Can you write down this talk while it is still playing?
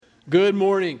Good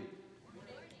morning.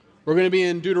 We're going to be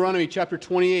in Deuteronomy chapter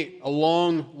 28, a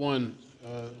long one.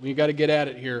 We got to get at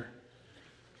it here.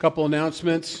 A couple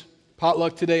announcements.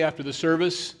 Potluck today after the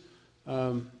service.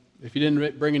 If you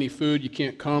didn't bring any food, you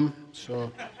can't come.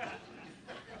 So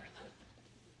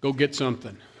go get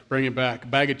something. Bring it back. A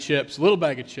bag of chips. A little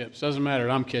bag of chips. Doesn't matter.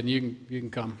 I'm kidding. You can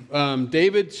come.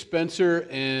 David, Spencer,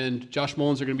 and Josh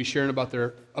Mullins are going to be sharing about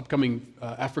their upcoming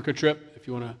Africa trip. If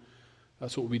you want to,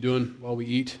 that's what we'll be doing while we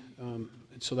eat. And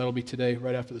so that'll be today,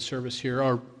 right after the service here,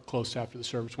 or close after the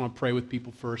service. I want to pray with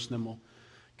people first, and then we'll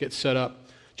get set up.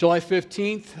 July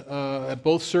 15th, at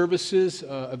both services,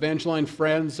 Evangeline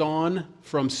Franzon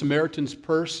from Samaritan's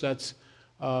Purse. That's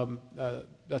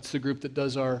the group that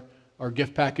does our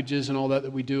gift packages and all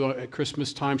that we do at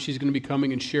Christmas time. She's going to be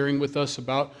coming and sharing with us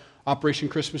about Operation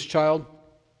Christmas Child.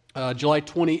 July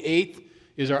 28th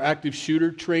is our active shooter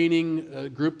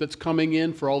training group that's coming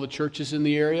in for all the churches in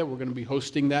the area. We're going to be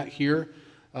hosting that here.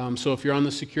 So if you're on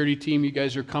the security team, you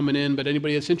guys are coming in. But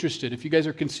anybody that's interested, if you guys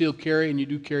are concealed carry and you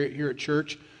do carry it here at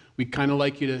church, we'd kind of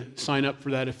like you to sign up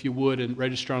for that if you would and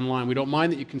register online. We don't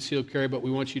mind that you conceal carry, but we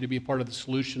want you to be a part of the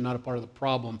solution, not a part of the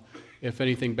problem, if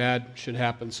anything bad should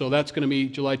happen. So that's going to be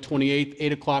July 28th,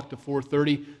 8 o'clock to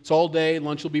 4:30. It's all day.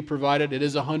 Lunch will be provided. It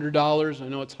is $100. I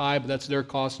know it's high, but that's their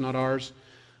cost, not ours.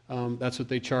 That's what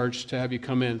they charge to have you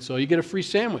come in. So you get a free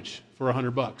sandwich for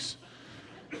 $100.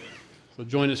 So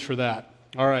join us for that.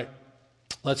 All right,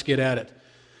 let's get at it.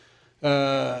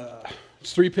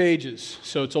 It's 3 pages,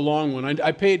 so it's a long one.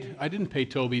 I didn't pay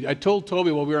Toby. I told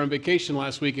Toby while we were on vacation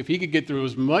last week, if he could get through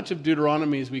as much of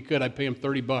Deuteronomy as we could, I'd pay him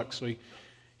 $30. So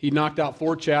he knocked out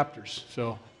 4 chapters.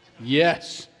 So,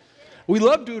 yes. We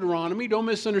love Deuteronomy, don't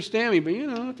misunderstand me, but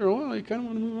after a while, you kind of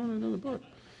want to move on to another book.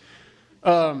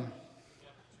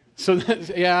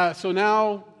 So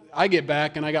now I get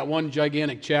back and I got 1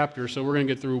 gigantic chapter, so we're going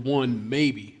to get through 1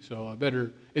 maybe. So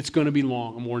it's going to be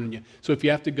long, I'm warning you. So if you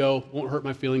have to go, won't hurt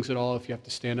my feelings at all if you have to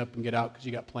stand up and get out because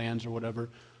you got plans or whatever.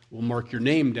 We'll mark your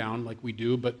name down like we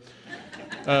do, but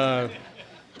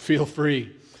feel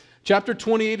free. Chapter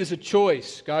 28 is a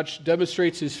choice. God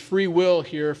demonstrates his free will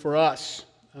here for us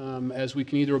as we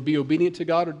can either be obedient to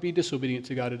God or be disobedient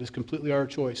to God. It is completely our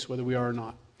choice whether we are or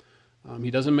not.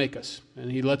 He doesn't make us.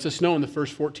 And he lets us know in the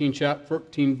first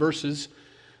 14 verses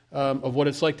of what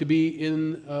it's like to be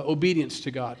in obedience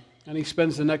to God. And he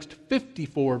spends the next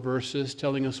 54 verses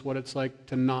telling us what it's like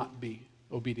to not be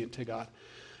obedient to God.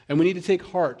 And we need to take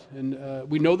heart. And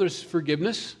we know there's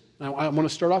forgiveness. Now, I want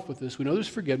to start off with this. We know there's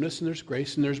forgiveness and there's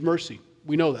grace and there's mercy.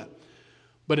 We know that.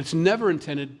 But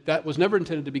that was never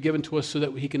intended to be given to us so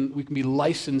that we can be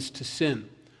licensed to sin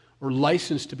or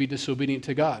licensed to be disobedient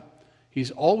to God.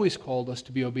 He's always called us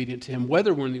to be obedient to him,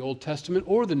 whether we're in the Old Testament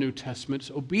or the New Testament.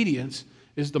 Obedience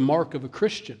is the mark of a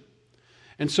Christian.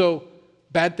 And so,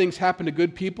 bad things happen to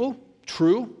good people,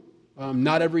 true.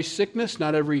 Not every sickness,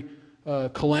 not every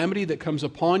calamity that comes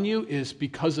upon you is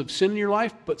because of sin in your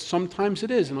life, but sometimes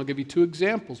it is. And I'll give you 2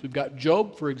 examples. We've got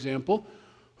Job, for example,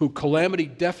 who calamity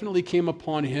definitely came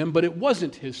upon him, but it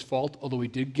wasn't his fault, although he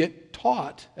did get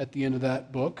taught at the end of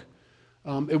that book.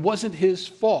 It wasn't his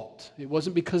fault. It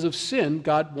wasn't because of sin.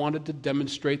 God wanted to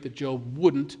demonstrate that Job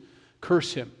wouldn't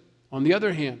curse him. On the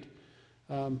other hand,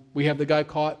 we have the guy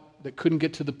caught that couldn't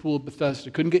get to the pool of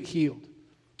Bethesda, couldn't get healed.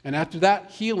 And after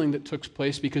that healing that took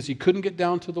place, because he couldn't get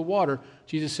down to the water,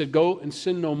 Jesus said, "Go and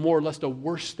sin no more, lest a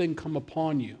worse thing come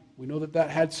upon you." We know that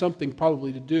had something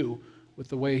probably to do with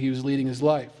the way he was leading his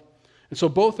life. And so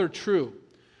both are true.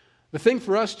 The thing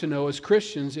for us to know as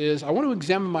Christians is, I want to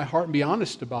examine my heart and be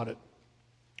honest about it.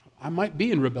 I might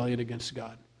be in rebellion against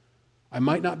God. I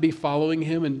might not be following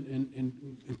him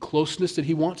in closeness that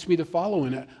he wants me to follow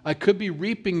in. I could be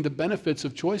reaping the benefits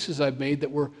of choices I've made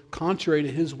that were contrary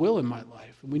to his will in my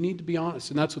life. And we need to be honest,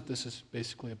 and that's what this is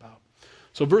basically about.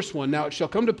 So verse 1, "Now it shall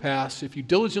come to pass, if you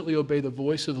diligently obey the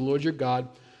voice of the Lord your God,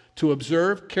 to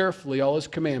observe carefully all his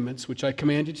commandments, which I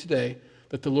command you today,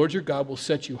 that the Lord your God will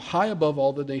set you high above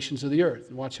all the nations of the earth."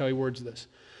 And watch how he words this.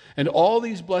 "And all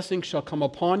these blessings shall come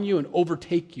upon you and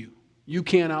overtake you." You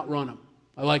can't outrun them.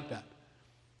 I like that.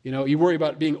 You worry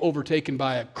about being overtaken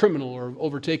by a criminal or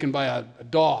overtaken by a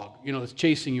dog, that's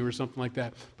chasing you or something like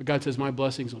that. But God says, my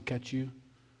blessings will catch you,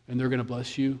 and they're going to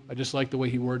bless you. I just like the way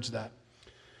he words that.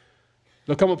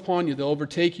 They'll come upon you, they'll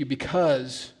overtake you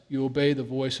because you obey the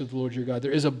voice of the Lord your God.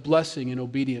 There is a blessing in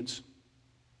obedience.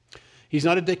 He's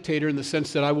not a dictator in the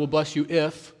sense that I will bless you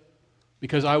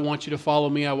because I want you to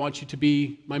follow me, I want you to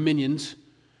be my minions.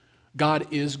 God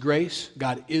is grace,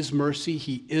 God is mercy,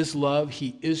 he is love,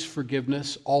 he is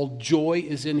forgiveness. All joy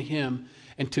is in him,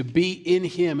 And to be in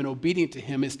him and obedient to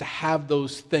him is to have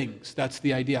those things. That's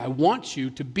the idea. I want you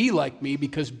to be like me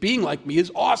because being like me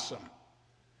is awesome.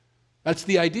 That's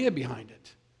the idea behind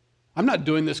it. I'm not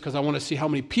doing this because I want to see how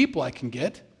many people I can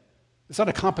get. It's not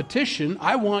a competition.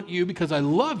 I want you because I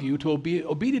love you to be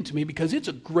obedient to me because it's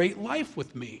a great life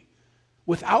with me.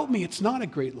 Without me, it's not a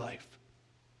great life.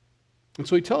 And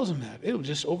so he tells him that. It'll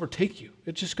just overtake you.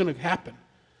 It's just going to happen.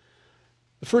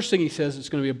 The first thing he says it's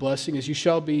going to be a blessing is you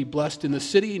shall be blessed in the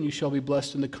city and you shall be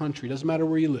blessed in the country. It doesn't matter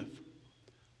where you live.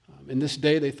 In this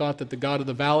day, they thought that the God of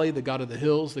the valley, the God of the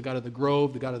hills, the God of the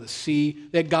grove, the God of the sea,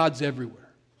 they had gods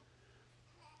everywhere.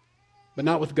 But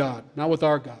not with God, not with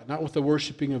our God, not with the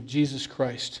worshiping of Jesus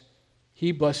Christ.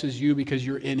 He blesses you because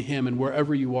you're in him, and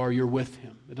wherever you are, you're with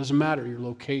him. It doesn't matter your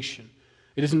location.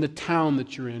 It isn't the town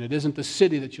that you're in. It isn't the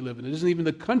city that you live in. It isn't even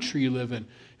the country you live in.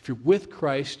 If you're with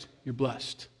Christ, you're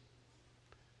blessed.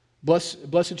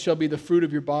 Blessed shall be the fruit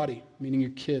of your body, meaning your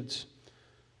kids,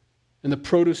 and the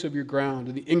produce of your ground,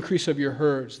 and the increase of your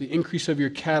herds, the increase of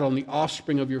your cattle, and the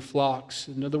offspring of your flocks.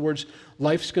 In other words,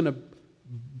 life's going to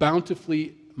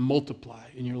bountifully multiply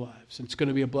in your lives, and it's going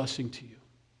to be a blessing to you.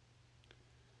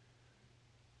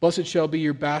 Blessed shall be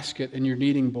your basket and your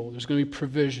kneading bowl. There's going to be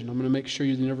provision. I'm going to make sure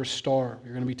you never starve.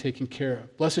 You're going to be taken care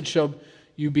of. Blessed shall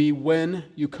you be when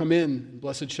you come in.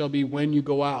 Blessed shall be when you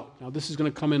go out. Now, this is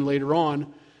going to come in later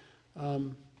on.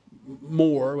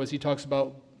 More as he talks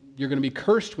about you're going to be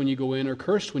cursed when you go in or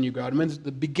cursed when you go out. It means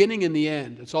the beginning and the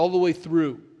end. It's all the way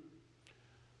through.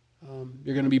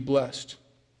 You're going to be blessed.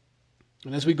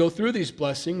 And as we go through these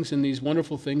blessings and these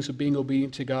wonderful things of being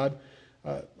obedient to God,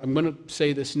 I'm going to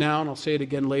say this now and I'll say it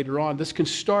again later on. This can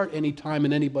start any time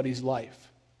in anybody's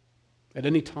life. At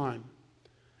any time.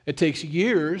 It takes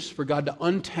years for God to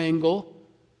untangle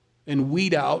and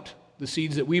weed out the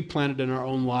seeds that we've planted in our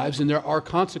own lives, and there are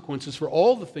consequences for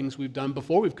all the things we've done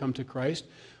before we've come to Christ.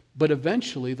 But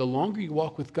eventually, the longer you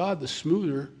walk with God, the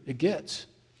smoother it gets.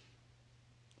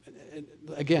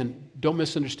 Again, don't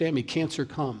misunderstand me. Cancer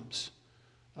comes.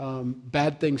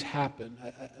 Bad things happen.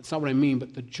 That's not what I mean,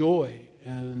 but the joy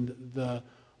and the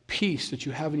peace that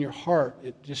you have in your heart,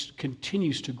 it just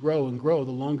continues to grow and grow the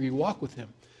longer you walk with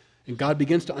him. And God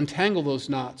begins to untangle those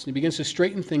knots, and he begins to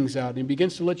straighten things out, and he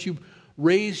begins to let you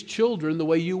raise children the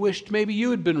way you wished maybe you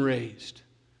had been raised.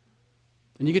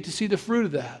 And you get to see the fruit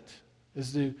of that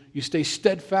as you stay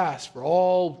steadfast for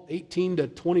all 18 to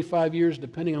 25 years,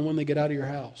 depending on when they get out of your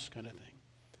house, kind of thing.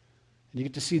 And you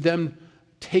get to see them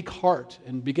take heart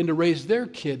and begin to raise their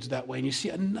kids that way. And you see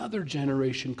another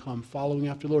generation come following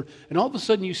after the Lord. And all of a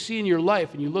sudden you see in your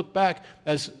life, and you look back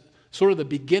as sort of the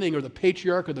beginning or the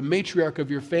patriarch or the matriarch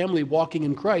of your family walking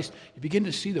in Christ, you begin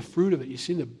to see the fruit of it. You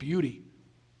see the beauty,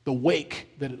 the wake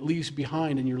that it leaves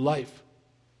behind in your life.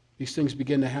 These things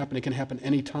begin to happen. It can happen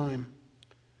anytime.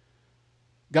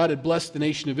 God had blessed the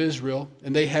nation of Israel,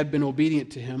 and they had been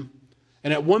obedient to him.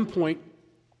 And at one point,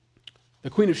 the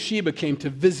Queen of Sheba came to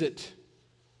visit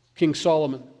King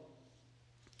Solomon.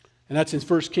 And that's in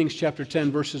 1 Kings chapter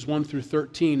 10, verses 1 through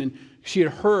 13. And she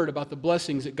had heard about the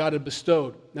blessings that God had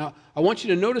bestowed. Now, I want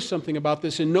you to notice something about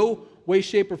this. In no way,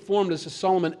 shape, or form does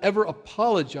Solomon ever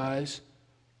apologize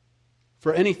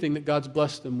for anything that God's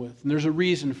blessed them with. And there's a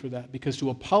reason for that, because to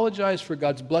apologize for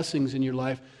God's blessings in your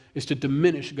life is to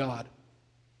diminish God.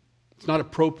 It's not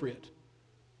appropriate.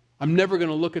 I'm never going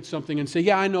to look at something and say,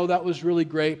 yeah, I know that was really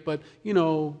great, but you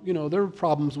know, there are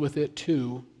problems with it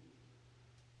too.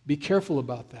 Be careful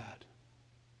about that.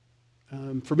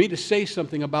 For me to say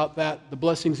something about that, the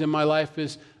blessings in my life,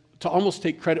 is to almost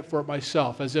take credit for it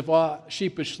myself, as if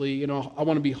sheepishly, I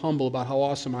want to be humble about how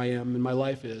awesome I am and my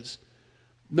life is.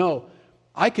 No,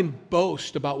 I can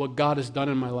boast about what God has done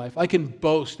in my life. I can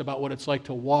boast about what it's like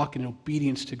to walk in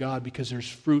obedience to God, because there's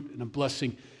fruit and a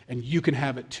blessing, and you can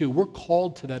have it too. We're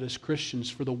called to that as Christians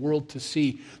for the world to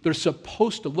see. They're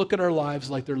supposed to look at our lives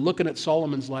like they're looking at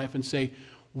Solomon's life and say,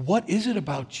 what is it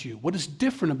about you? What is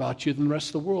different about you than the rest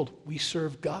of the world? We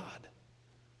serve God.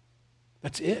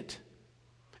 That's it.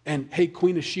 And hey,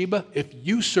 Queen of Sheba, if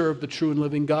you serve the true and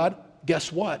living God,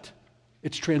 guess what?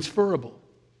 It's transferable.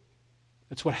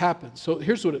 That's what happens. So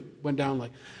here's what it went down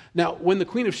like. Now, when the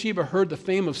Queen of Sheba heard the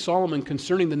fame of Solomon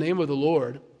concerning the name of the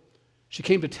Lord, she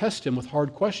came to test him with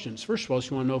hard questions. First of all,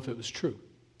 she wanted to know if it was true.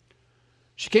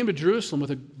 She came to Jerusalem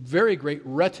with a very great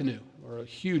retinue, or a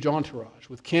huge entourage,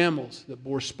 with camels that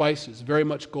bore spices, very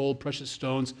much gold, precious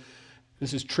stones.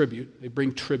 This is tribute. They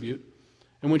bring tribute.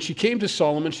 And when she came to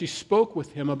Solomon, she spoke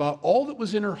with him about all that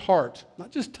was in her heart,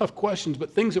 not just tough questions,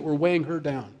 but things that were weighing her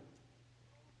down.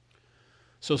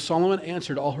 So Solomon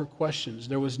answered all her questions.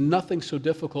 There was nothing so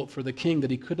difficult for the king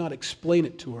that he could not explain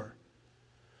it to her.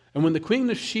 And when the queen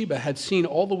of Sheba had seen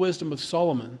all the wisdom of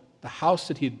Solomon, the house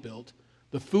that he had built,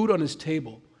 the food on his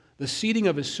table, the seating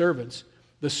of his servants,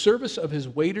 the service of his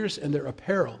waiters and their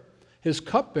apparel, his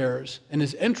cupbearers, and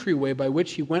his entryway by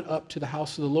which he went up to the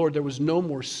house of the Lord, there was no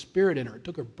more spirit in her. It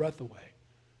took her breath away.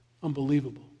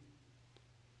 Unbelievable.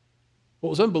 What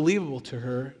was unbelievable to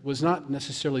her was not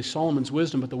necessarily Solomon's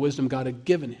wisdom, but the wisdom God had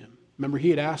given him. Remember,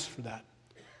 he had asked for that.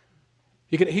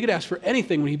 He could ask for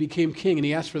anything when he became king, and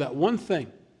he asked for that one thing.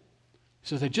 He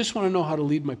says, I just want to know how to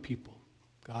lead my people,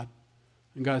 God.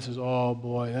 And God says, oh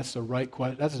boy, that's the right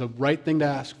question. That's the right thing to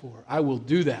ask for. I will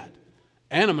do that.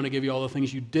 And I'm going to give you all the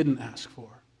things you didn't ask for.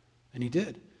 And he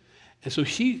did. And so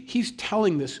he's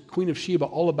telling this Queen of Sheba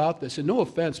all about this. And no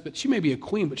offense, but she may be a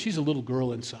queen, but she's a little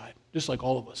girl inside, just like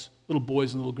all of us, little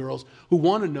boys and little girls who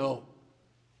want to know.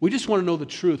 We just want to know the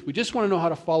truth. We just want to know how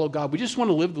to follow God. We just want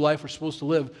to live the life we're supposed to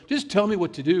live. Just tell me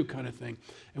what to do, kind of thing.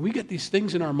 And we get these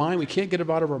things in our mind. We can't get them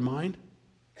out of our mind.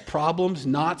 Problems,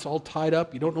 knots all tied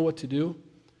up. You don't know what to do.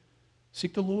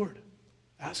 Seek the Lord.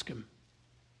 Ask him.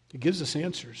 He gives us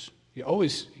answers. He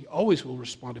always will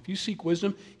respond. If you seek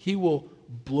wisdom, he will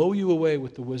blow you away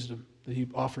with the wisdom that he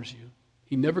offers you.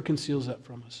 He never conceals that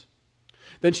from us.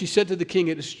 Then she said to the king,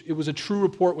 it was a true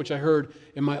report which I heard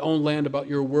in my own land about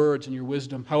your words and your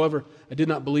wisdom. However, I did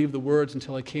not believe the words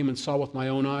until I came and saw with my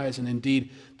own eyes, and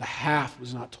indeed the half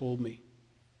was not told me.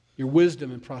 Your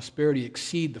wisdom and prosperity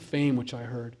exceed the fame which I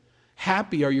heard.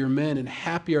 Happy are your men, and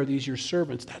happy are these your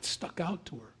servants. That stuck out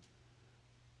to her.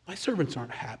 My servants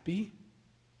aren't happy,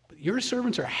 but your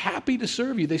servants are happy to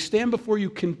serve you. They stand before you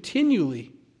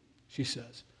continually, she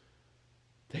says,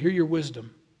 to hear your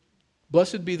wisdom.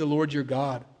 Blessed be the Lord your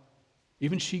God.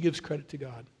 Even she gives credit to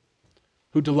God,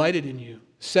 who delighted in you,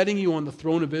 setting you on the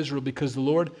throne of Israel, because the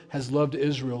Lord has loved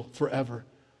Israel forever.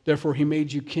 Therefore he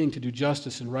made you king to do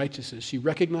justice and righteousness. She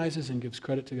recognizes and gives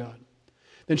credit to God.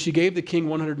 Then she gave the king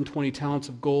 120 talents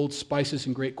of gold, spices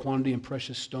in great quantity, and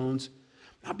precious stones.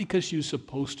 Not because she was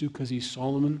supposed to, because he's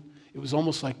Solomon. It was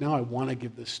almost like, now I want to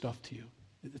give this stuff to you.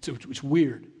 It's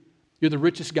weird. You're the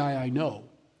richest guy I know,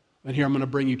 and here I'm going to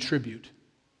bring you tribute.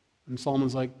 And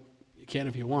Solomon's like, you can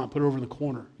if you want. Put it over in the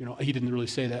corner. You know, he didn't really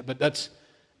say that, but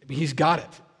he's got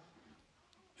it.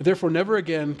 And therefore, never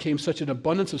again came such an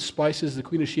abundance of spices the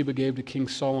Queen of Sheba gave to King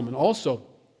Solomon. Also,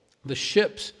 the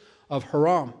ships of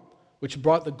Hiram, which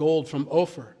brought the gold from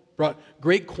Ophir, brought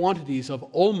great quantities of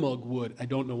olmug wood. I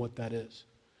don't know what that is.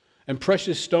 And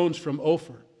precious stones from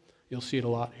Ophir. You'll see it a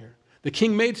lot here. The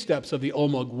king made steps of the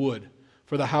olmug wood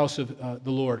for the house of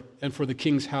the Lord and for the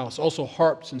king's house. Also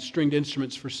harps and stringed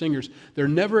instruments for singers. There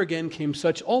never again came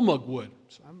such olmug wood.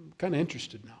 So I'm kind of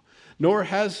interested now. Nor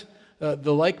has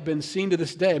the like been seen to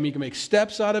this day. I mean, you can make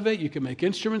steps out of it. You can make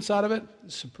instruments out of it.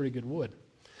 This is some pretty good wood.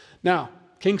 Now,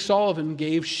 King Solomon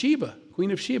gave Sheba,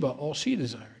 Queen of Sheba, all she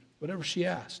desired, whatever she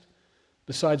asked,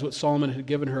 besides what Solomon had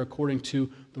given her according to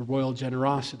the royal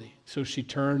generosity. So she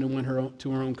turned and went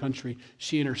to her own country,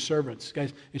 she and her servants.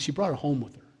 Guys, and she brought her home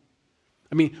with her.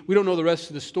 I mean, we don't know the rest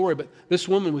of the story, but this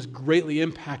woman was greatly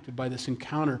impacted by this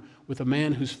encounter with a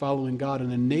man who's following God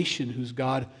and a nation whose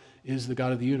God is the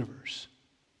God of the universe.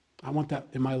 I want that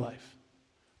in my life.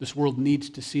 This world needs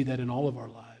to see that in all of our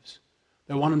lives.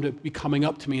 I want them to be coming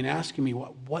up to me and asking me,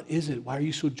 what is it? Why are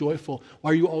you so joyful?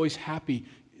 Why are you always happy?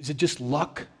 Is it just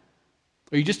luck?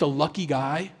 Are you just a lucky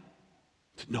guy?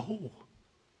 No.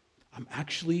 I'm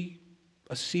actually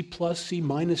a C+,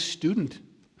 C- student.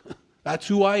 That's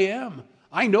who I am.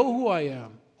 I know who I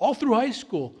am. All through high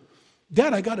school.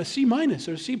 Dad, I got a C-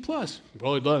 or a C+.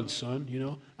 Well done, son. You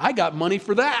know, I got money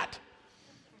for that.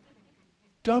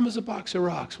 Dumb as a box of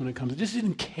rocks when it comes. I just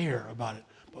didn't care about it.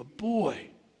 But boy,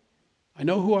 I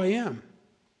know who I am.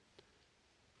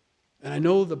 And I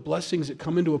know the blessings that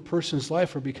come into a person's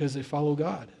life are because they follow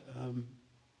God.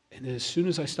 And as soon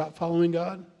as I stop following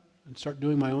God and start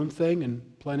doing my own thing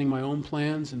and planning my own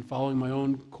plans and following my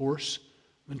own course,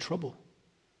 I'm in trouble.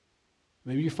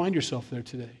 Maybe you find yourself there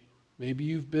today. Maybe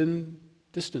you've been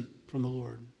distant from the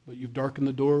Lord, but you've darkened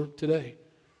the door today.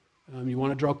 You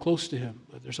want to draw close to him.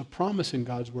 But there's a promise in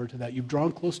God's word to that. You've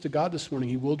drawn close to God this morning.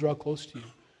 He will draw close to you.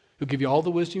 He'll give you all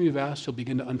the wisdom you've asked. He'll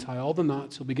begin to untie all the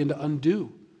knots. He'll begin to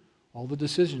undo all the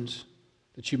decisions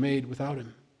that you made without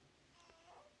him.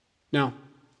 Now,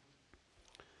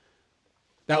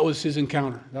 that was his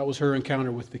encounter. That was her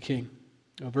encounter with the king.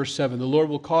 Verse 7, the Lord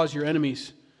will cause your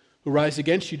enemies who rise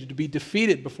against you to be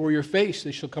defeated before your face.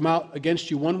 They shall come out against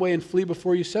you one way and flee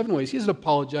before you 7 ways. He doesn't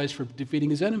apologize for defeating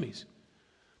his enemies.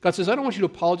 God says, I don't want you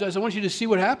to apologize. I want you to see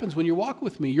what happens when you walk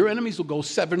with me. Your enemies will go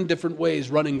 7 different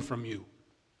ways running from you.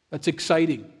 That's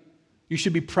exciting. You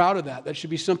should be proud of that. That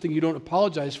should be something you don't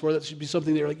apologize for. That should be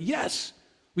something that you're like, yes,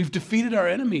 We've defeated our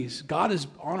enemies. God is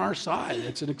on our side.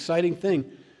 It's an exciting thing.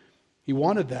 He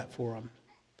wanted that for them.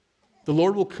 The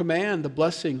Lord will command the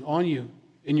blessing on you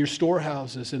in your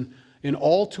storehouses and in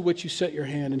all to which you set your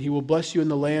hand, and He will bless you in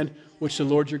the land which the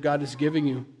Lord your God is giving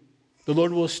you. The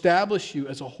Lord will establish you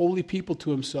as a holy people to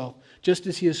Himself, just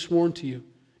as He has sworn to you,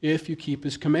 if you keep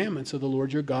His commandments of the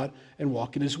Lord your God and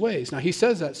walk in His ways. Now, He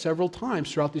says that several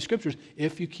times throughout these scriptures,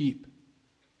 if you keep,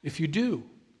 if you do.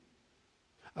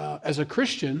 As a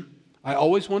Christian, I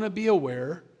always want to be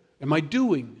aware, am I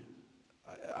doing?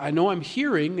 I know I'm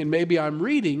hearing and maybe I'm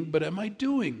reading, but am I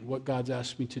doing what God's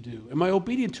asked me to do? Am I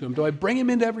obedient to Him? Do I bring Him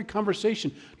into every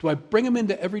conversation? Do I bring Him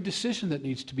into every decision that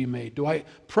needs to be made? Do I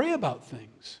pray about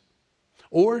things?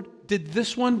 Or did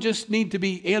this one just need to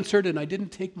be answered and I didn't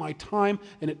take my time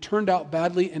and it turned out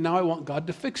badly and now I want God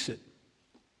to fix it?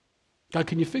 God,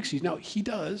 can you fix these? Now, He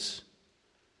does,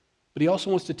 but He also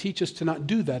wants to teach us to not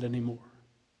do that anymore.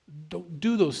 Don't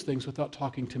do those things without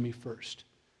talking to me first.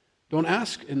 Don't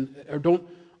ask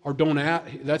or don't ask.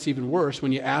 That's even worse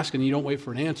when you ask and you don't wait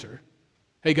for an answer.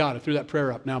 Hey, God, I threw that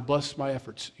prayer up. Now bless my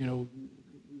efforts. No,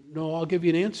 I'll give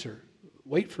you an answer.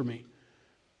 Wait for me.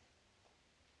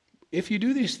 If you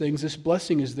do these things, this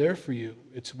blessing is there for you.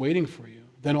 It's waiting for you.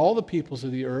 Then all the peoples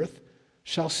of the earth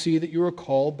shall see that you are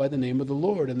called by the name of the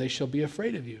Lord, and they shall be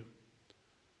afraid of you.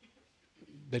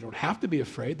 They don't have to be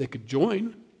afraid. They could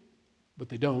join, but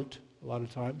they don't a lot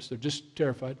of times. They're just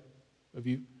terrified of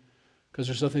you because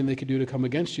there's nothing they can do to come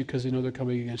against you because they know they're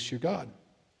coming against your God.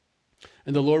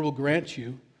 And the Lord will grant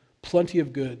you plenty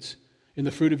of goods in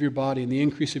the fruit of your body, in the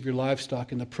increase of your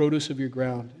livestock, in the produce of your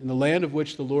ground, in the land of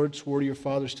which the Lord swore to your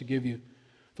fathers to give you.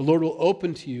 The Lord will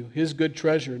open to you His good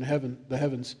treasure in heaven, the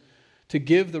heavens, to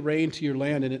give the rain to your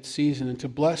land in its season, and to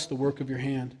bless the work of your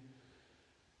hand.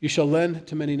 You shall lend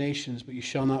to many nations, but you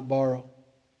shall not borrow.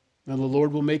 And the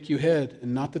Lord will make you head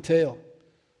and not the tail,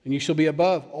 and you shall be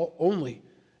above only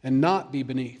and not be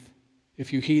beneath,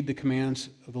 if you heed the commands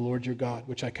of the Lord your God,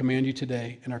 which I command you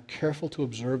today, and are careful to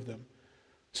observe them.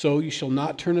 So you shall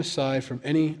not turn aside from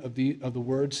any of the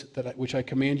words which I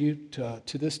command you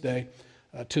to this day,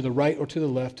 to the right or to the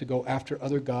left, to go after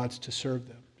other gods to serve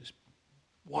them. Just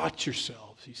watch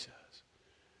yourselves, He says.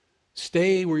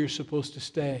 Stay where you're supposed to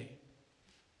stay.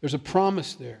 There's a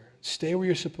promise there. Stay where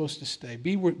you're supposed to stay.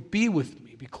 Be with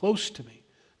me. Be close to me.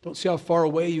 Don't see how far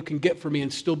away you can get from me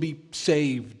and still be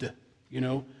saved,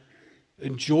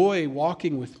 Enjoy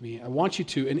walking with me. I want you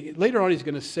to. And later on He's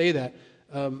going to say that.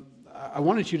 I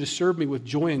wanted you to serve me with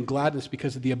joy and gladness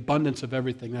because of the abundance of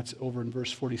everything. That's over in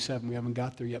verse 47. We haven't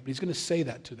got there yet. But He's going to say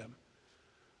that to them.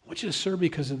 I want you to serve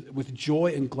me with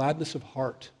joy and gladness of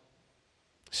heart.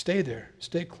 Stay there.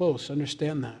 Stay close.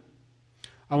 Understand that.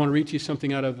 I want to read to you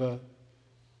something out of a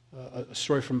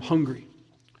story from Hungary.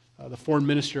 The foreign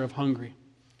minister of Hungary.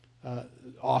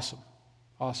 Awesome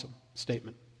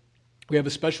statement. We have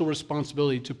a special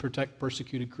responsibility to protect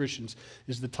persecuted Christians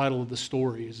is the title of the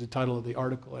story, is the title of the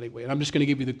article anyway. And I'm just going to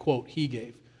give you the quote he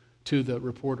gave to the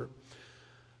reporter.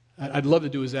 I'd love to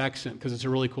do his accent because it's a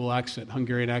really cool accent,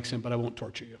 Hungarian accent, but I won't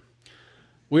torture you.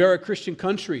 We are a Christian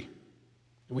country.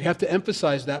 We have to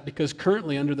emphasize that because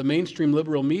currently under the mainstream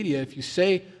liberal media, if you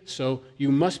say so,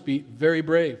 you must be very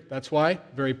brave. That's why,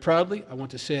 very proudly, I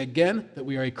want to say again that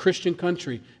we are a Christian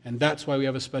country, and that's why we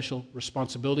have a special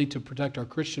responsibility to protect our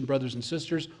Christian brothers and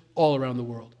sisters all around the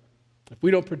world. If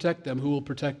we don't protect them, who will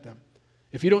protect them?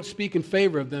 If you don't speak in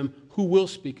favor of them, who will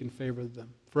speak in favor of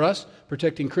them? For us,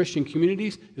 protecting Christian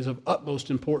communities is of utmost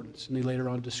importance, and he later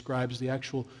on describes the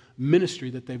actual ministry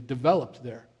that they've developed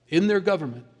there in their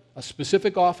government. A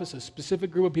specific office, a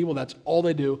specific group of people, that's all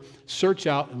they do. Search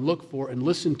out and look for and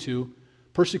listen to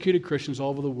persecuted Christians all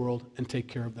over the world and take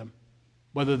care of them,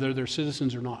 whether they're their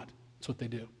citizens or not. That's what they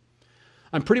do.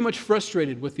 I'm pretty much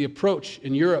frustrated with the approach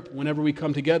in Europe whenever we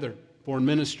come together, foreign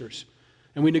ministers,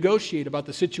 and we negotiate about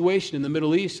the situation in the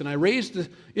Middle East, and I raise the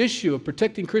issue of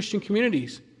protecting Christian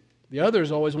communities. The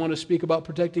others always want to speak about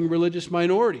protecting religious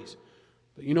minorities.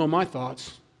 But you know my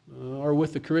thoughts are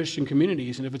with the Christian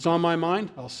communities, and if it's on my mind,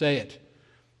 I'll say it.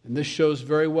 And this shows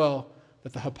very well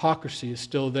that the hypocrisy is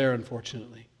still there,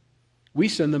 unfortunately. We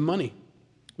send them money.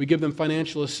 We give them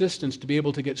financial assistance to be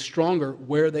able to get stronger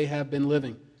where they have been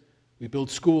living. We build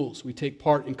schools. We take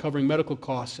part in covering medical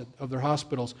costs of their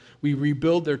hospitals. We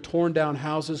rebuild their torn down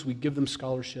houses. We give them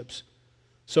scholarships.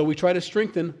 So we try to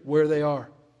strengthen where they are.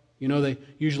 They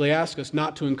usually ask us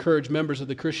not to encourage members of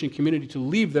the Christian community to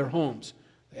leave their homes.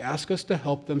 They ask us to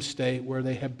help them stay where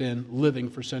they have been living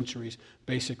for centuries,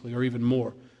 basically, or even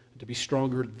more, and to be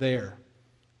stronger there.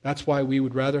 That's why we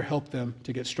would rather help them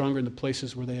to get stronger in the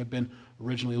places where they have been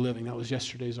originally living. That was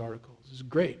yesterday's article. This is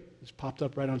great. It's popped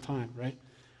up right on time, right?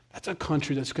 That's a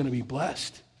country that's going to be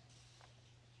blessed.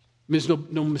 There's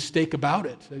no mistake about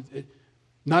it.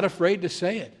 Not afraid to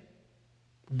say it.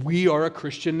 We are a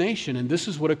Christian nation, and this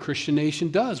is what a Christian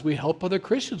nation does. We help other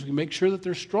Christians. We make sure that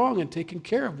they're strong and taken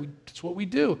care of. That's what we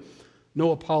do.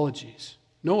 No apologies.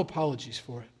 No apologies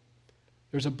for it.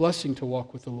 There's a blessing to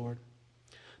walk with the Lord.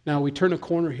 Now, we turn a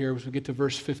corner here as we get to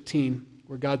verse 15,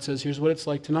 where God says, here's what it's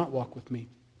like to not walk with me.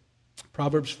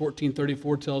 Proverbs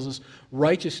 14:34 tells us,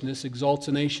 righteousness exalts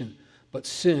a nation, but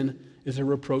sin is a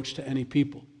reproach to any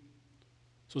people.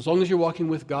 So as long as you're walking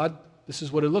with God, this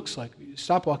is what it looks like. You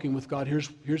stop walking with God,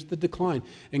 here's the decline.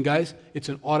 And guys, it's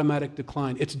an automatic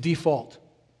decline. It's default.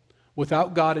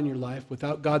 Without God in your life,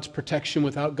 without God's protection,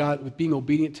 with being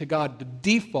obedient to God, the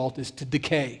default is to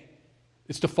decay.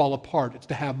 It's to fall apart. It's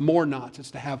to have more knots.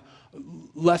 It's to have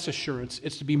less assurance.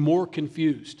 It's to be more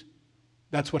confused.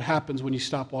 That's what happens when you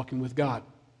stop walking with God.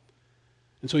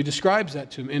 And so he describes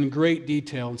that to him in great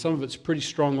detail, and some of it's pretty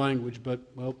strong language, but,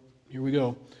 well, here we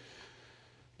go.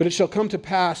 But it shall come to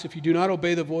pass, if you do not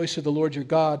obey the voice of the Lord your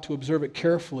God, to observe it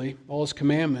carefully, all his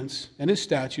commandments and his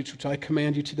statutes, which I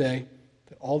command you today,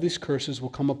 that all these curses will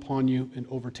come upon you and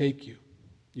overtake you.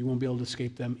 You won't be able to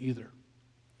escape them either.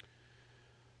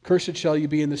 Cursed shall you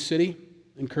be in the city,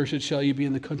 and cursed shall you be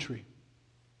in the country.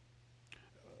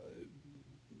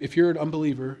 If you're an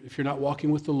unbeliever, if you're not walking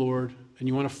with the Lord, and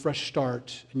you want a fresh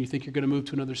start, and you think you're going to move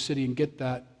to another city and get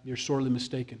that, you're sorely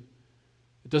mistaken.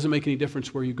 It doesn't make any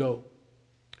difference where you go.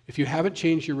 If you haven't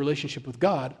changed your relationship with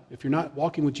God, if you're not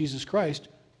walking with Jesus Christ,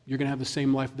 you're going to have the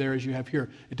same life there as you have here.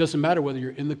 It doesn't matter whether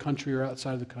you're in the country or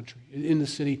outside of the country, in the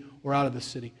city or out of the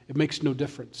city. It makes no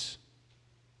difference.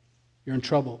 You're in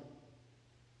trouble.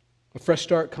 A fresh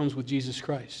start comes with Jesus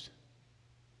Christ.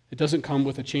 It doesn't come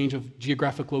with a change of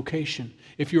geographic location.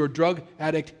 If you're a drug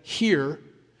addict here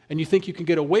and you think you can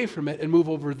get away from it and move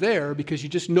over there because you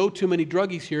just know too many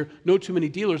druggies here, know too many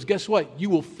dealers, guess what? You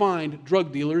will find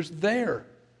drug dealers there,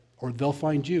 or they'll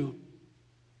find you,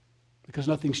 because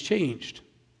nothing's changed.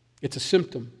 It's a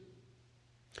symptom.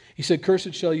 He said,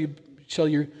 cursed shall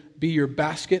be your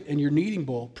basket and your kneading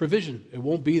bowl. Provision, it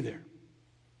won't be there.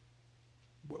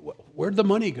 Where'd the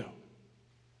money go?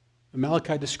 And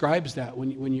Malachi describes that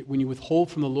when you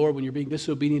withhold from the Lord, when you're being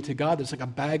disobedient to God, it's like a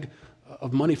bag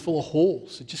of money full of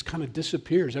holes. It just kind of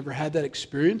disappears. Ever had that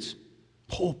experience?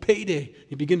 Oh, payday.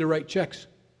 You begin to write checks.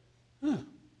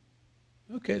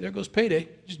 Okay, there goes payday.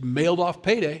 Just mailed off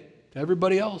payday to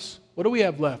everybody else. What do we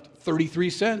have left? 33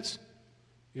 cents.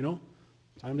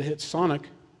 Time to hit Sonic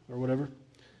or whatever.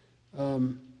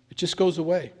 It just goes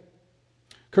away.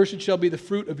 Cursed shall be the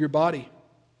fruit of your body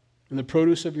and the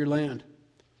produce of your land,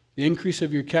 the increase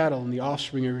of your cattle and the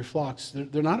offspring of your flocks.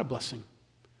 They're not a blessing.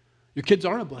 Your kids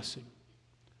aren't a blessing.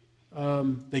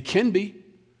 They can be,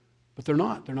 but they're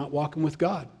not. They're not walking with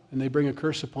God, and they bring a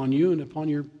curse upon you and upon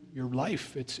your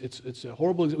life. It's a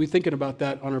horrible. We're thinking about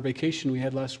that on our vacation we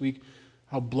had last week,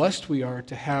 how blessed we are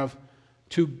to have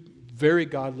two very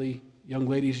godly young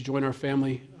ladies join our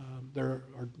family. They're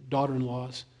our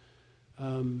daughter-in-laws.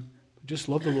 Just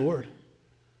love the Lord.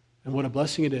 And what a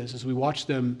blessing it is as we watch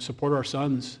them support our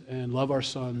sons and love our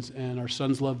sons, and our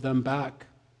sons love them back.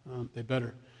 They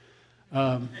better.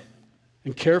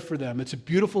 And care for them. It's a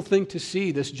beautiful thing to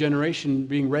see this generation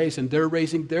being raised, and they're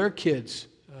raising their kids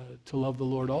to love the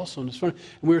Lord also. And it's fun.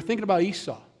 And we were thinking about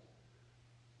Esau.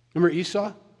 Remember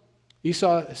Esau?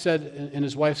 Esau said, and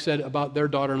his wife said about their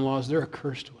daughter-in-laws, they're a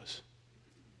curse to us.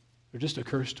 They're just a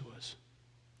curse to us.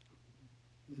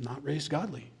 Not raised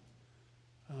godly.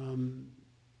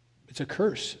 It's a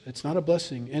curse. It's not a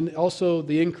blessing. And also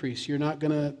the increase. You're not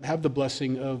going to have the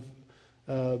blessing of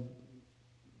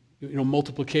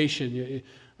multiplication.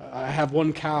 I have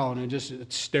one cow and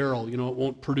it's sterile. It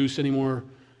won't produce any more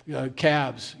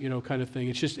calves, kind of thing.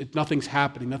 It's just nothing's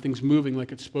happening. Nothing's moving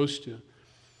like it's supposed to.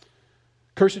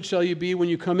 Cursed shall you be when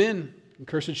you come in, and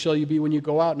cursed shall you be when you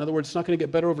go out. In other words, it's not going to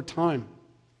get better over time.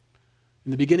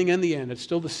 In the beginning and the end, it's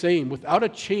still the same. Without a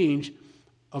change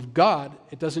of God,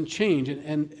 it doesn't change.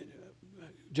 And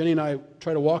Jenny and I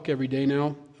try to walk every day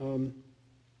now, and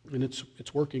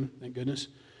it's working, thank goodness.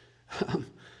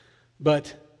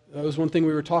 But that was one thing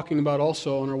we were talking about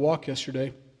also on our walk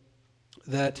yesterday,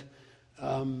 that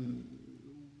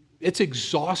it's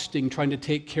exhausting trying to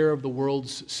take care of the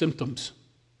world's symptoms.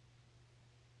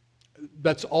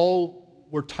 That's all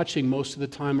we're touching most of the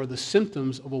time, are the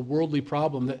symptoms of a worldly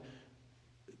problem.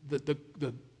 That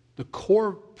the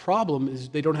core problem is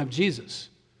they don't have Jesus.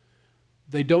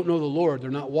 They don't know the Lord. They're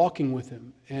not walking with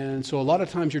Him. And so a lot of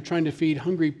times you're trying to feed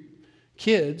hungry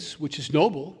kids, which is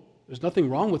noble. There's nothing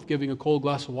wrong with giving a cold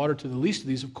glass of water to the least of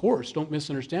these, of course. Don't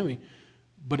misunderstand me.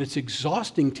 But it's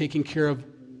exhausting taking care of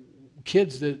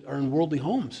kids that are in worldly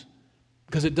homes,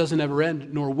 because it doesn't ever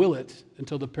end, nor will it,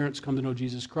 until the parents come to know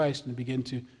Jesus Christ and begin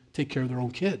to take care of their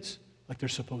own kids like they're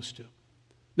supposed to.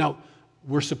 Now,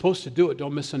 we're supposed to do it.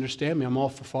 Don't misunderstand me. I'm all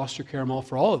for foster care. I'm all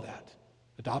for all of that.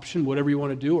 Adoption, whatever you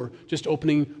want to do, or just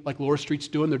opening like Laura Street's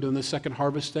doing. They're doing the Second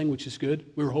Harvest thing, which is good.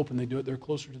 We were hoping they'd do it. They're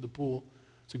closer to the pool.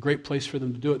 It's a great place for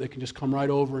them to do it. They can just come right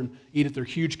over and eat at their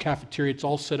huge cafeteria. It's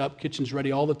all set up. Kitchen's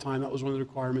ready all the time. That was one of the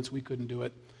requirements. We couldn't do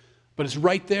it. But it's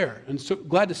right there. And so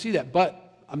glad to see that.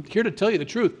 But I'm here to tell you the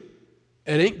truth.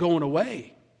 It ain't going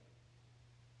away.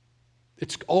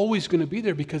 It's always going to be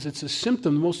there because it's a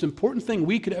symptom. The most important thing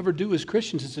we could ever do as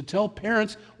Christians is to tell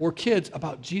parents or kids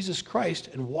about Jesus Christ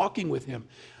and walking with Him.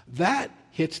 That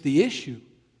hits the issue.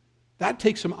 That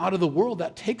takes them out of the world.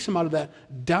 That takes them out of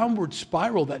that downward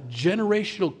spiral, that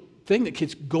generational thing that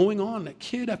keeps going on, that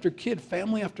kid after kid,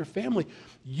 family after family.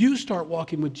 You start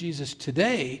walking with Jesus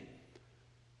today,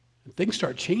 and things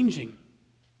start changing.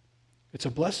 It's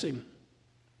a blessing.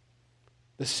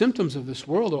 The symptoms of this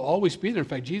world will always be there. In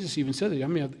fact, Jesus even said that, you're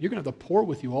going to have the poor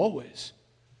with you always.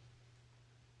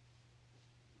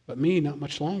 But me, not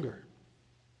much longer.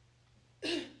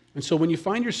 And so when you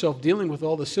find yourself dealing with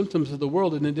all the symptoms of the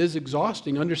world, and it is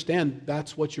exhausting, understand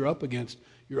that's what you're up against.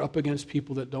 You're up against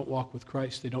people that don't walk with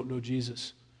Christ. They don't know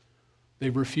Jesus.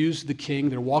 They've refused the King.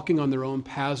 They're walking on their own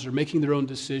paths. They're making their own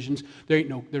decisions.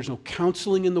 There's no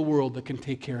counseling in the world that can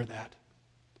take care of that.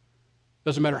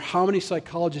 Doesn't matter how many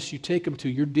psychologists you take them to,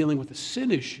 you're dealing with a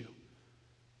sin issue.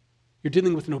 You're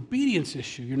dealing with an obedience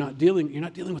issue. You're not dealing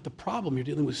with the problem. You're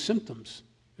dealing with symptoms.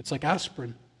 It's like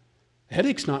aspirin. The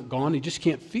headache's not gone. You just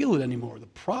can't feel it anymore. The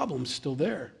problem's still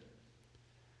there.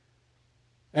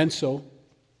 And so,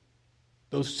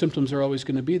 those symptoms are always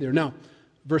going to be there. Now,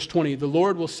 verse 20, the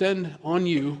Lord will send on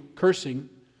you cursing,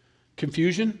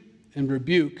 confusion, and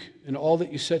rebuke in all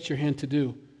that you set your hand to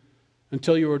do,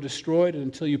 until you are destroyed and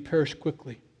until you perish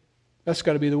quickly. That's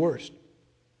got to be the worst.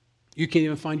 You can't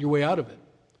even find your way out of it.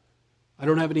 I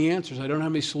don't have any answers. I don't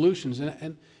have any solutions.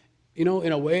 And in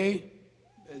a way,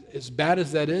 as bad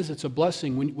as that is, it's a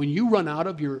blessing. When you run out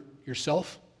of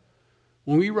yourself,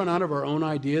 when we run out of our own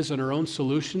ideas and our own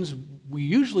solutions, we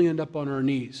usually end up on our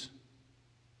knees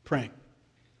praying.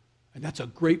 And that's a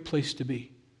great place to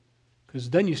be, because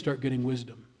then you start getting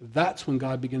wisdom. That's when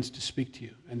God begins to speak to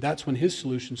you. And that's when His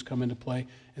solutions come into play,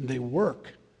 and they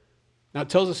work. Now it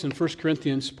tells us in 1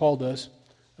 Corinthians, Paul does,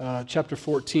 chapter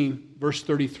 14, verse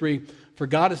 33, for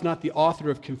God is not the author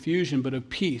of confusion, but of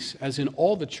peace, as in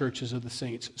all the churches of the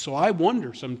saints. So I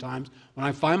wonder sometimes, when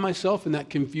I find myself in that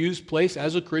confused place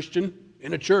as a Christian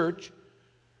in a church,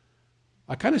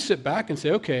 I kind of sit back and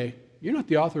say, okay, you're not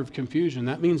the author of confusion.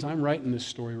 That means I'm writing this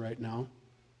story right now.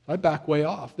 I back way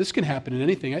off. This can happen in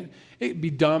anything. It'd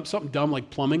be something dumb like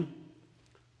plumbing,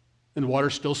 and the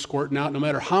water's still squirting out. No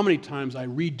matter how many times I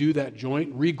redo that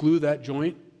joint, re-glue that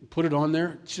joint, put it on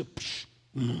there,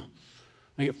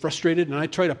 I get frustrated, and I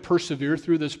try to persevere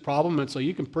through this problem. And it's like,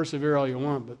 you can persevere all you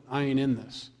want, but I ain't in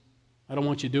this. I don't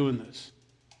want you doing this.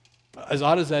 As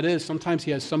odd as that is, sometimes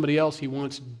He has somebody else He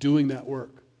wants doing that work.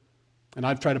 And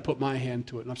I've tried to put my hand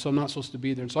to it, and so I'm not supposed to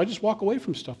be there. And so I just walk away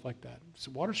from stuff like that. It's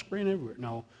water spraying everywhere.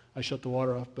 No, I shut the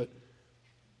water off, but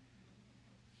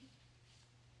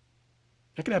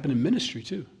that could happen in ministry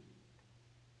too.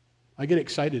 I get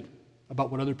excited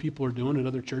about what other people are doing at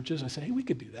other churches. I say, hey, we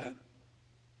could do that.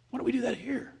 Why don't we do that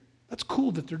here? That's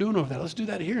cool that they're doing over that. Let's do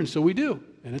that here. And so we do.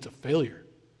 And it's a failure.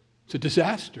 It's a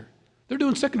disaster. They're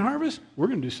doing Second Harvest. We're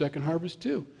going to do Second Harvest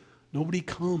too. Nobody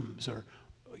comes, or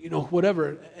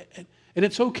whatever. And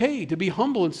it's okay to be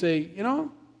humble and say, that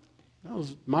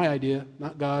was my idea,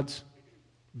 not God's.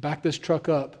 Back this truck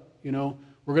up. We're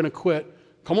going to quit.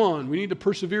 Come on, we need to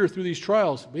persevere through these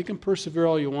trials. We can persevere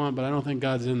all you want, but I don't think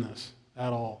God's in this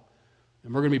at all.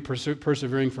 And we're going to be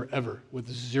persevering forever with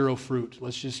zero fruit.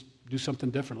 Let's just do something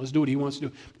different. Let's do what He wants to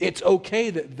do. It's okay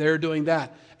that they're doing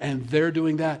that, and they're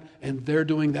doing that, and they're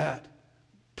doing that.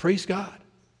 Praise God.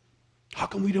 How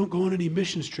come we don't go on any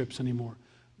missions trips anymore?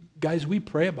 Guys, we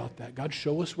pray about that. God,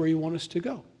 show us where You want us to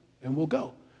go, and we'll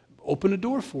go. Open a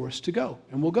door for us to go,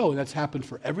 and we'll go. And that's happened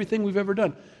for everything we've ever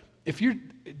done. If you're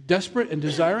desperate and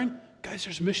desiring, guys,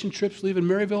 there's mission trips leaving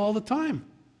Maryville all the time.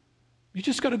 You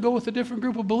just got to go with a different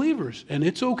group of believers, and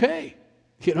it's okay.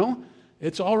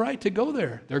 It's all right to go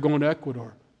there. They're going to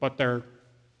Ecuador, but they're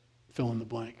fill in the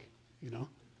blank,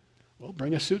 Well,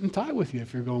 bring a suit and tie with you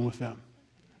if you're going with them.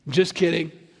 Just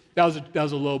kidding. That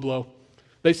was a low blow.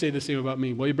 They say the same about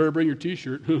me. Well, you better bring your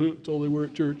T-shirt. It's all they wear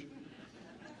at church.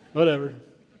 Whatever.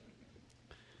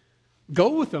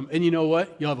 Go with them, and you know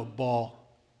what? You'll have a ball.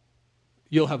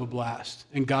 You'll have a blast,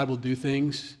 and God will do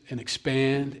things and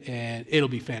expand, and it'll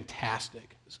be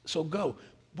fantastic. So go.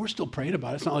 We're still praying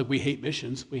about it. It's not like we hate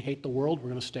missions. We hate the world. We're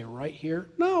going to stay right here.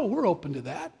 No, we're open to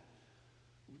that.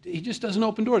 He just doesn't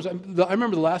open doors. I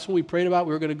remember the last one we prayed about,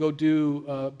 we were going to go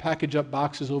do package up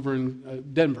boxes over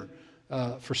in Denver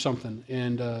for something.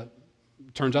 And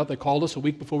turns out they called us a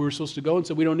week before we were supposed to go and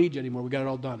said, we don't need you anymore. We got it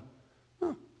all done.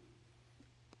 Huh.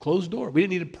 Closed door. We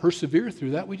didn't need to persevere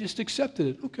through that. We just accepted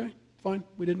it. Okay, fine.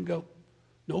 We didn't go.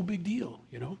 No big deal,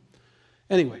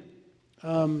 Anyway,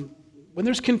 when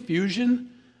there's confusion,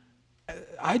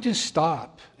 I just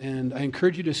stop, and I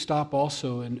encourage you to stop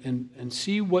also and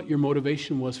see what your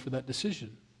motivation was for that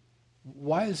decision.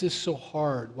 Why is this so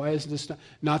hard? Why is this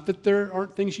not that there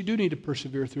aren't things you do need to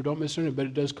persevere through, don't misunderstand, but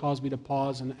it does cause me to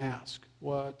pause and ask,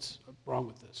 what's wrong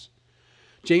with this?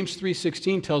 James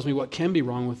 3:16 tells me what can be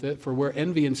wrong with it, for where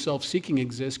envy and self-seeking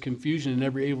exist, confusion and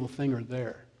every evil thing are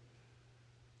there.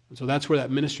 And so that's where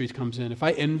that ministry comes in. If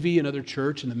I envy another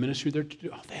church and the ministry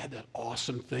they had that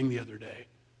awesome thing the other day.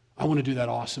 I want to do that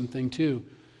awesome thing too.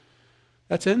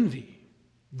 That's envy.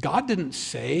 God didn't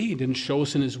say, He didn't show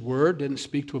us in His Word, didn't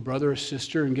speak to a brother or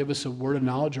sister and give us a word of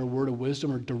knowledge or a word of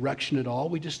wisdom or direction at all.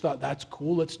 We just thought, that's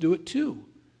cool, let's do it too.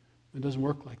 It doesn't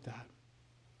work like that.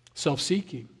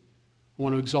 Self-seeking. I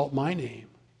want to exalt my name.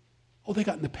 Oh, they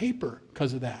got in the paper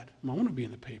because of that. I want to be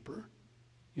in the paper,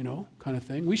 kind of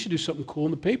thing. We should do something cool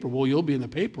in the paper. Well, you'll be in the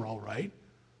paper, all right.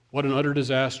 What an utter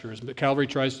disaster. But Calvary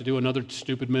tries to do another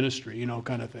stupid ministry,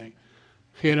 kind of thing.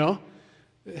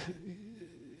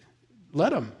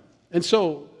 Let them. And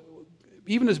so,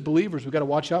 even as believers, we've got to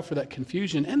watch out for that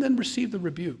confusion and then receive the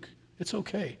rebuke. It's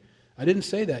okay. I didn't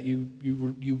say that. You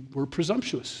were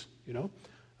presumptuous,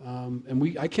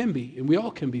 and I can be, and we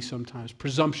all can be sometimes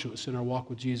presumptuous in our walk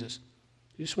with Jesus.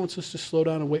 He just wants us to slow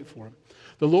down and wait for Him.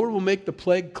 The Lord will make the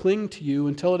plague cling to you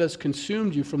until it has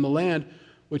consumed you from the land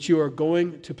which you are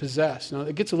going to possess. Now,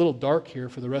 it gets a little dark here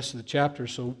for the rest of the chapter,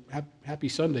 so happy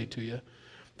Sunday to you.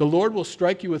 The Lord will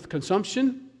strike you with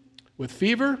consumption, with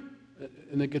fever,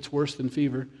 and it gets worse than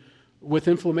fever, with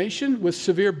inflammation, with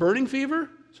severe burning fever,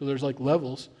 so there's like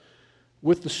levels,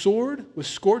 with the sword, with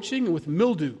scorching, and with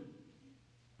mildew.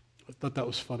 I thought that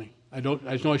was funny. I know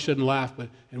I shouldn't laugh,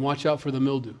 and watch out for the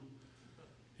mildew,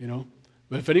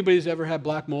 But if anybody's ever had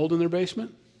black mold in their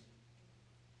basement,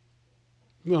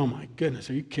 oh my goodness,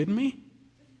 are you kidding me?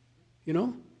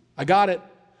 I got it.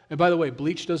 And by the way,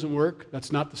 bleach doesn't work.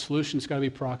 That's not the solution. It's got to be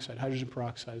peroxide. Hydrogen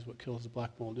peroxide is what kills the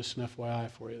black mold. Just an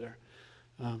FYI for you there.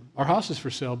 Our house is for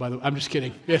sale, by the way. I'm just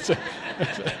kidding.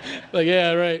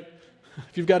 Yeah, right.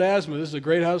 If you've got asthma, this is a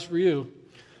great house for you.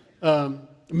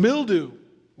 Mildew.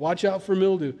 Watch out for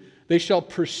mildew. They shall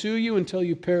pursue you until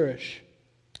you perish.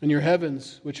 And your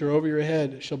heavens, which are over your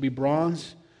head, shall be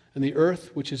bronze, and the earth,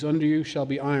 which is under you, shall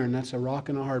be iron. That's a rock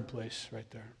and a hard place right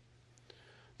there.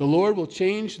 The Lord will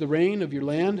change the rain of your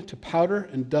land to powder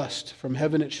and dust. From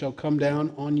heaven it shall come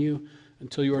down on you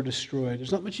until you are destroyed.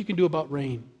 There's not much you can do about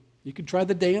rain. You can try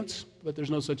the dance, but there's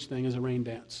no such thing as a rain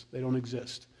dance. They don't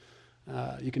exist.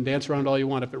 You can dance around all you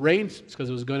want. If it rains, it's because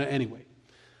it was going to anyway.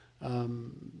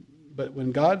 But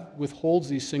when God withholds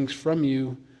these things from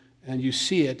you and you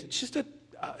see it, it's just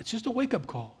a wake-up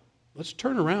call. Let's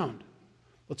turn around.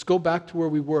 Let's go back to where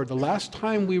we were. The last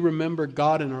time we remember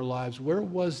God in our lives, where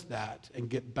was that? And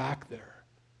get back there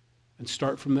and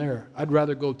start from there. I'd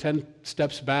rather go 10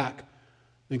 steps back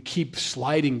than keep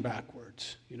sliding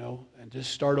backwards, and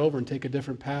just start over and take a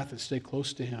different path and stay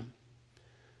close to Him.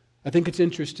 I think it's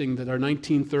interesting that our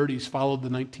 1930s followed the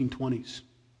 1920s.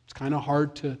 It's kind of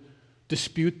hard to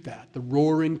dispute that. The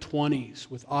roaring 20s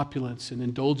with opulence and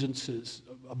indulgences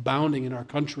abounding in our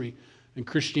country, and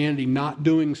Christianity not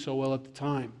doing so well at the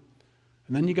time.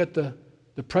 And then you got the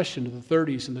Depression of the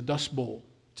 30s and the Dust Bowl.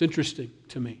 It's interesting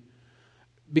to me.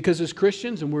 Because as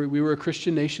Christians, and we were a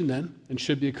Christian nation then, and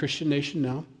should be a Christian nation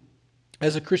now,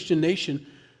 as a Christian nation,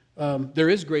 there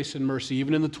is grace and mercy,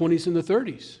 even in the 20s and the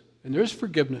 30s. And there is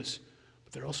forgiveness,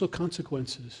 but there are also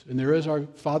consequences. And there is our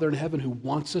Father in heaven who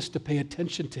wants us to pay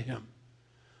attention to Him.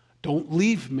 Don't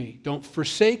leave me. Don't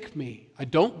forsake me. I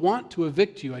don't want to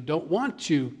evict you. I don't want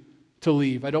you to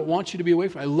leave. I don't want you to be away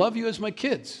from me. I love you as my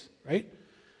kids, right?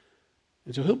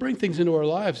 And so He'll bring things into our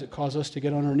lives that cause us to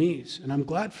get on our knees. And I'm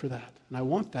glad for that. And I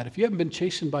want that. If you haven't been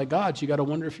chastened by God, you got to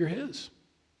wonder if you're His.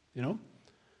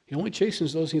 He only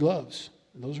chastens those He loves.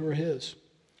 And those who are His.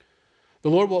 The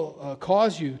Lord will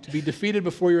cause you to be defeated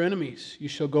before your enemies. You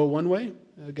shall go one way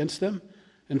against them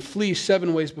and flee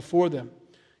 7 ways before them.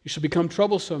 You shall become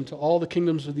troublesome to all the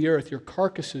kingdoms of the earth. Your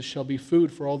carcasses shall be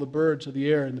food for all the birds of the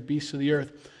air and the beasts of the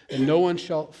earth, and no one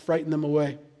shall frighten them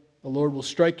away. The Lord will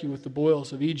strike you with the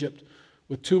boils of Egypt,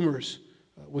 with tumors,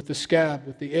 with the scab,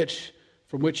 with the itch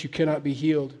from which you cannot be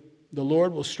healed. The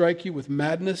Lord will strike you with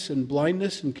madness and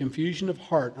blindness and confusion of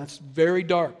heart. That's very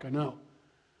dark, I know.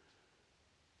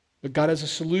 But God has a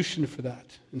solution for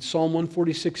that. In Psalm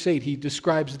 146:8, he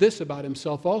describes this about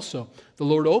himself also. The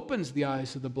Lord opens the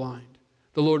eyes of the blind.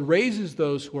 The Lord raises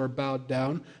those who are bowed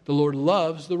down. The Lord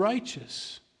loves the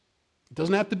righteous. It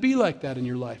doesn't have to be like that in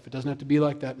your life. It doesn't have to be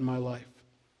like that in my life.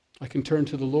 I can turn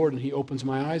to the Lord and he opens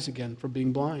my eyes again from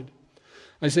being blind.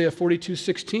 Isaiah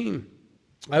 42:16,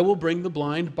 I will bring the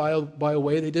blind by a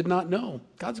way they did not know.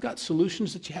 God's got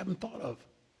solutions that you haven't thought of.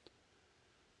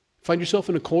 Find yourself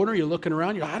in a corner, you're looking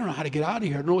around, I don't know how to get out of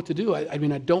here. I don't know what to do. I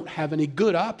don't have any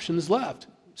good options left.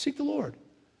 Seek the Lord.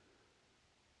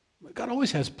 God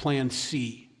always has plan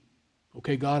C.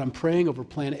 Okay, God, I'm praying over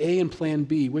plan A and plan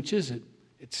B. Which is it?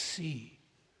 It's C.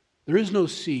 There is no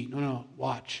C. No,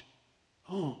 watch.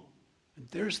 Oh, and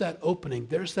there's that opening.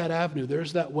 There's that avenue.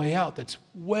 There's that way out that's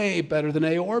way better than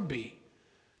A or B.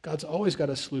 God's always got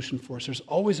a solution for us. There's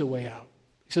always a way out.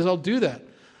 He says, I'll do that.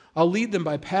 I'll lead them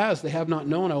by paths they have not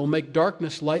known. I will make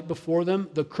darkness light before them,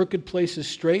 the crooked places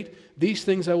straight. These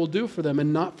things I will do for them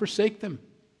and not forsake them.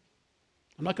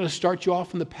 I'm not going to start you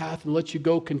off on the path and let you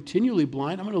go continually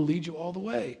blind. I'm going to lead you all the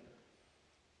way.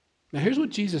 Now here's what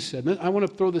Jesus said. I want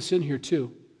to throw this in here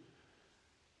too.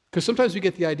 Because sometimes we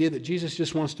get the idea that Jesus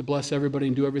just wants to bless everybody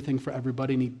and do everything for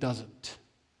everybody, and he doesn't.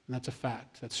 And that's a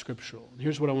fact. That's scriptural. And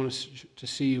here's what I want to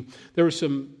see you. There were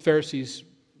some Pharisees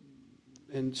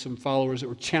and some followers that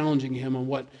were challenging him on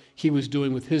what he was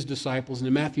doing with his disciples. And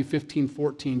in Matthew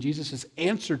 15:14, Jesus'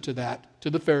 answer to that, to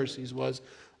the Pharisees, was,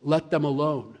 let them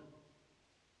alone.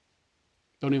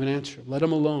 Don't even answer. Let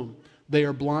them alone. They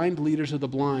are blind leaders of the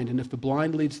blind, and if the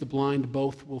blind leads the blind,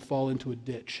 both will fall into a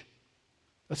ditch.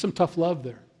 That's some tough love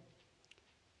there.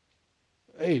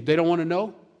 Hey, they don't want to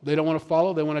know. They don't want to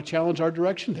follow. They want to challenge our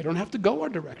direction. They don't have to go our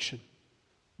direction.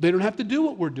 They don't have to do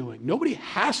what we're doing. Nobody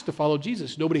has to follow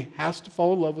Jesus. Nobody has to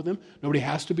fall in love with him. Nobody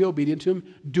has to be obedient to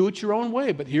him. Do it your own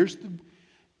way. But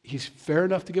he's fair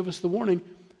enough to give us the warning.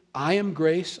 I am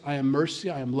grace, I am mercy,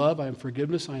 I am love, I am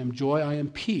forgiveness, I am joy, I am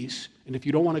peace. And if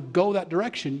you don't want to go that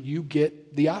direction, you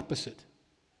get the opposite,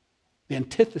 the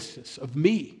antithesis of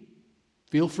me.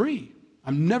 Feel free.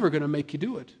 I'm never going to make you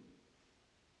do it.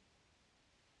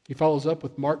 He follows up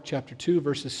with Mark chapter 2,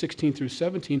 verses 16 through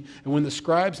 17. And when the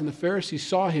scribes and the Pharisees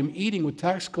saw him eating with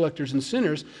tax collectors and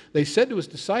sinners, they said to his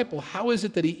disciple, how is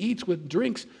it that he eats with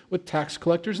drinks with tax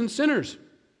collectors and sinners?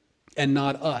 And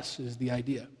not us, is the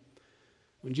idea.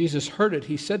 When Jesus heard it,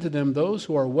 he said to them, those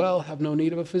who are well have no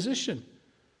need of a physician,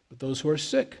 but those who are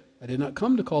sick. I did not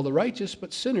come to call the righteous,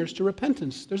 but sinners to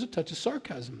repentance. There's a touch of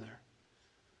sarcasm there.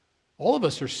 All of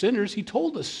us are sinners. He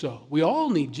told us so. We all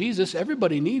need Jesus.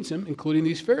 Everybody needs him, including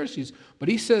these Pharisees. But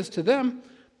he says to them,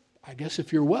 I guess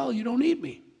if you're well, you don't need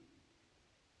me.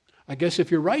 I guess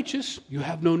if you're righteous, you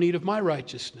have no need of my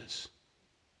righteousness.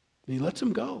 And he lets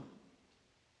them go.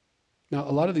 Now,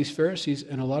 a lot of these Pharisees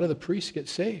and a lot of the priests get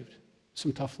saved.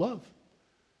 Some tough love.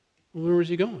 Well, where is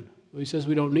he going? Well, he says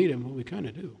we don't need him. Well, we kind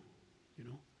of do.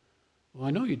 Well,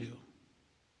 I know you do.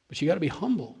 But you got to be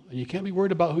humble, and you can't be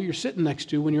worried about who you're sitting next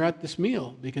to when you're at this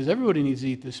meal, because everybody needs to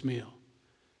eat this meal.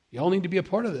 You all need to be a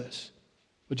part of this.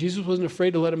 But Jesus wasn't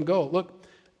afraid to let him go. Look,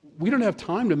 we don't have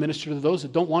time to minister to those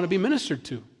that don't want to be ministered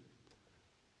to.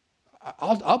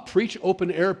 I'll preach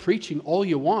open-air preaching all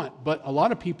you want, but a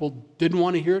lot of people didn't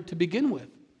want to hear it to begin with.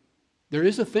 There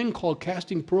is a thing called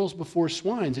casting pearls before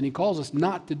swines, and he calls us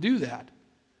not to do that.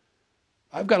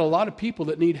 I've got a lot of people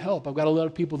that need help. I've got a lot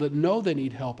of people that know they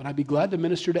need help, and I'd be glad to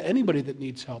minister to anybody that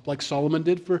needs help, like Solomon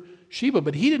did for Sheba.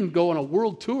 But he didn't go on a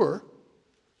world tour.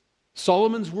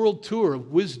 Solomon's world tour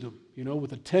of wisdom,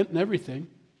 with a tent and everything.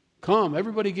 Come,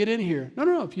 everybody get in here.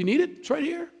 No, if you need it, it's right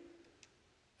here.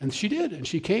 And she did, and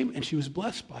she came, and she was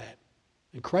blessed by it.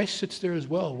 And Christ sits there as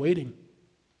well, waiting.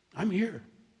 I'm here.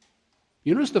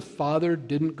 You notice the father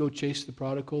didn't go chase the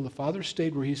prodigal. The father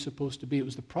stayed where he's supposed to be. It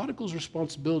was the prodigal's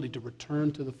responsibility to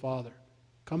return to the father.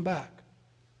 Come back.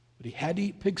 But he had to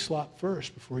eat pig slop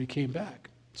first before he came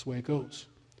back. That's the way it goes.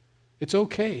 It's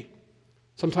okay.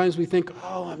 Sometimes we think,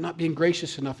 I'm not being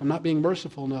gracious enough. I'm not being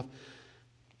merciful enough.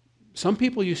 Some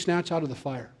people you snatch out of the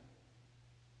fire.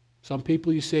 Some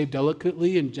people you save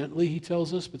delicately and gently, he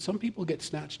tells us, but some people get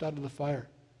snatched out of the fire.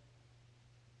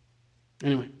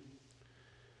 Anyway.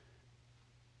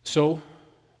 So,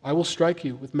 I will strike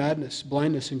you with madness,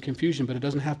 blindness, and confusion, but it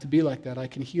doesn't have to be like that. I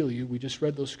can heal you. We just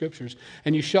read those scriptures.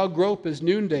 And you shall grope as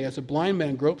noonday, as a blind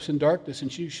man gropes in darkness,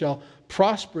 and you shall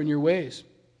prosper in your ways.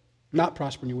 Not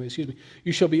prosper in your ways,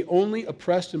 You shall be only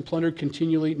oppressed and plundered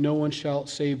continually. No one shall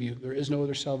save you. There is no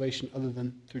other salvation other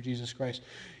than through Jesus Christ.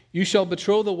 You shall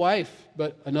betroth the wife,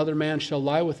 but another man shall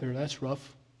lie with her. That's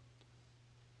rough.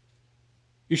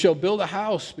 You shall build a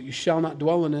house, but you shall not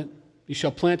dwell in it. You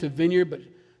shall plant a vineyard, but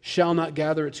shall not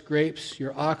gather its grapes.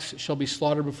 Your ox shall be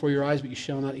slaughtered before your eyes, but you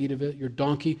shall not eat of it. Your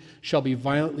donkey shall be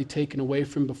violently taken away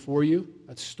from before you.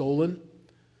 That's stolen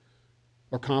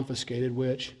or confiscated,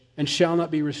 which, and shall not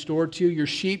be restored to you. Your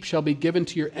sheep shall be given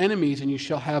to your enemies, and you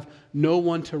shall have no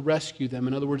one to rescue them.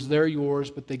 In other words, they're yours,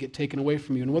 but they get taken away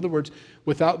from you. In other words,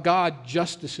 without God,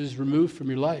 justice is removed from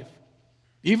your life.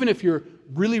 Even if you're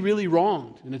really, really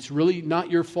wronged, and it's really not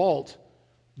your fault,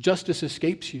 justice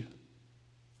escapes you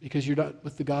because you're not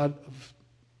with the God of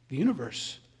the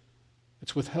universe.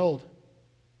 It's withheld.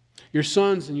 Your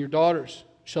sons and your daughters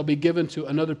shall be given to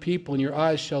another people, and your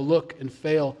eyes shall look and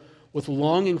fail with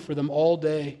longing for them all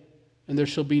day, and there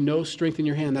shall be no strength in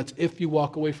your hand. That's if you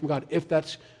walk away from God.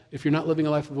 If you're not living a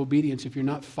life of obedience, if you're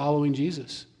not following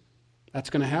Jesus,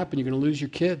 that's going to happen. You're going to lose your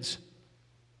kids.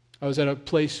 I was at a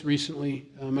place recently.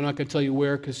 I'm not going to tell you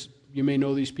where because you may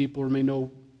know these people or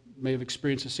may have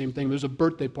experienced the same thing. There's a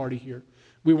birthday party here.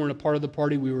 We weren't a part of the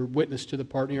party. We were witness to the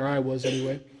party, or I was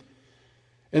anyway.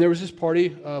 And there was this party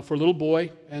for a little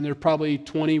boy, and there were probably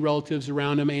 20 relatives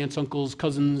around him, aunts, uncles,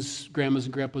 cousins, grandmas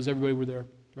and grandpas. Everybody were there,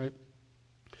 right?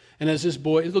 And as this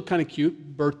boy, it looked kind of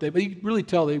cute, birthday, but you could really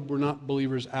tell they were not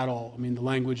believers at all. I mean, the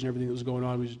language and everything that was going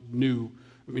on was new.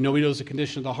 I mean, nobody knows the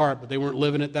condition of the heart, but they weren't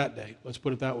living it that day. Let's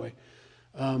put it that way.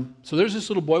 So there's this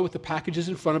little boy with the packages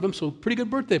in front of him, so pretty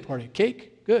good birthday party.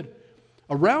 Cake, good.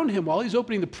 Around him, while he's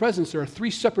opening the presents, there are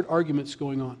 3 separate arguments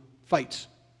going on, fights.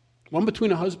 One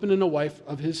between a husband and a wife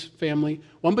of his family,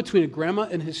 one between a grandma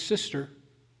and his sister,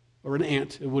 or an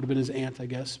aunt. It would have been his aunt, I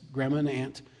guess, grandma and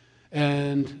aunt.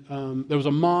 And there was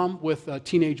a mom with a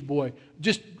teenage boy,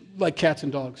 just like cats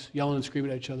and dogs, yelling and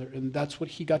screaming at each other. And that's what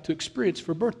he got to experience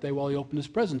for birthday while he opened his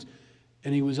presents.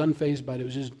 And he was unfazed by it. It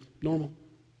was just normal.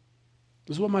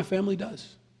 This is what my family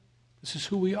does. This is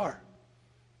who we are.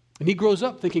 And he grows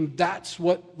up thinking that's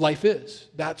what life is.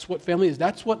 That's what family is.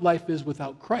 That's what life is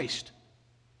without Christ.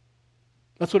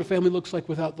 That's what a family looks like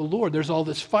without the Lord. There's all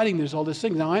this fighting. There's all this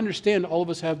thing. Now, I understand all of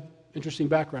us have interesting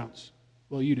backgrounds.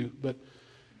 Well, you do.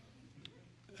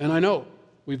 And I know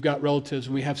we've got relatives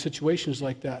and we have situations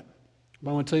like that. But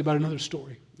I want to tell you about another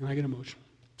story. And I get emotional.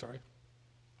 Sorry.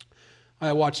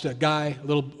 I watched a guy,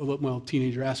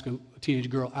 teenager, ask a teenage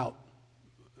girl out.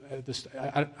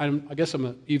 I guess I'm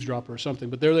an eavesdropper or something,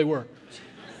 but there they were.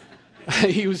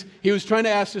 He was trying to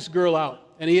ask this girl out,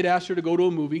 and he had asked her to go to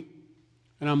a movie.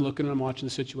 And I'm looking and I'm watching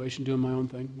the situation, doing my own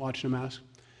thing, watching him ask.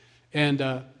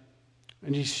 And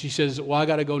she says, well, I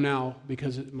got to go now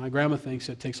because my grandma thinks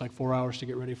it takes like 4 hours to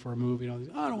get ready for a movie.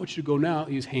 I don't want you to go now.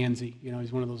 He's handsy.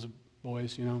 He's one of those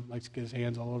boys, likes to get his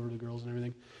hands all over the girls and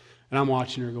everything. And I'm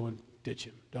watching her going, ditch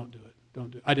him. Don't do it.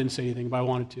 Don't do it. I didn't say anything, but I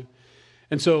wanted to.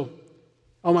 And so,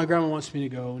 my grandma wants me to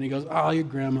go. And he goes, your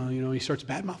grandma, he starts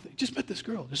bad-mouthing. Just met this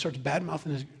girl. Just starts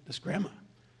bad-mouthing this grandma.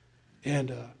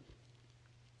 And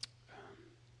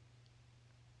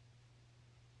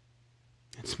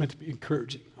it's meant to be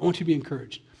encouraging. I want you to be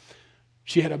encouraged.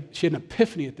 She had an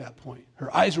epiphany at that point.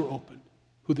 Her eyes were open,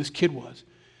 who this kid was.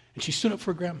 And she stood up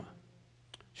for grandma.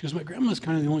 She goes, my grandma's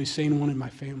kind of the only sane one in my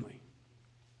family.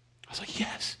 I was like,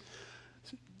 yes.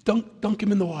 Dunk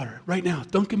him in the water right now.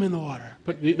 Dunk him in the water.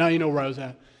 But now you know where I was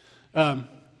at.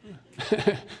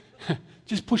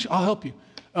 Just push. I'll help you.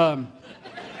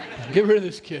 Get rid of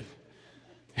this kid.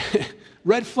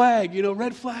 Red flag,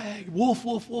 red flag. Wolf,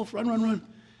 wolf, wolf. Run, run, run.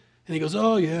 And he goes,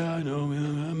 oh, yeah, I know,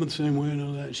 man. I'm the same way. I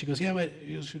know that. And she goes, yeah,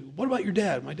 what about your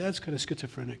dad? My dad's kind of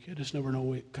schizophrenic. I just never know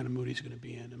what kind of mood he's going to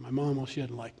be in. And my mom, well, she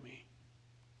doesn't like me.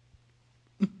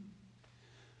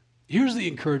 Here's the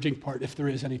encouraging part, if there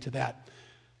is any to that.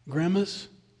 Grandmas,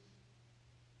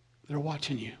 they're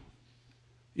watching you.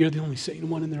 You're the only sane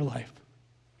one in their life.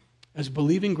 As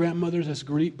believing grandmothers, as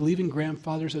believing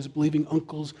grandfathers, as believing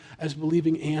uncles, as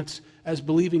believing aunts, as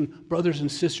believing brothers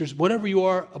and sisters, whatever you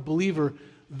are, a believer,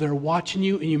 they're watching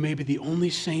you and you may be the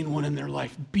only sane one in their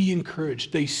life. Be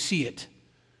encouraged. They see it.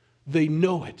 They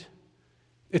know it.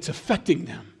 It's affecting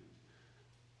them.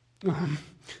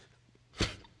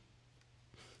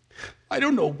 I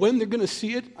don't know when they're going to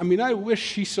see it. I mean, I wish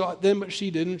she saw it then, but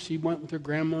she didn't. She went with her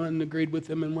grandma and agreed with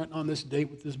him and went on this date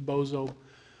with this bozo.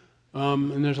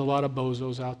 And there's a lot of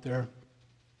bozos out there.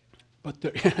 But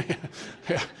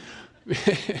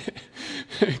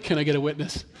can I get a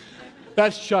witness?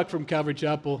 That's Chuck from Calvary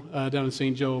Chapel down in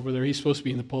St. Joe over there. He's supposed to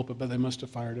be in the pulpit, but they must have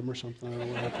fired him or something. I don't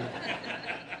know what happened.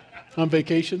 On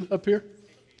vacation up here?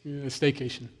 Yeah,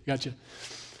 staycation. Gotcha.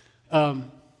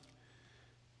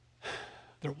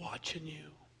 They're watching you.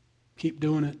 Keep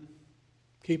doing it.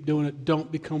 Keep doing it.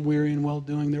 Don't become weary in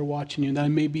well-doing. They're watching you. And they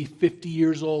may be 50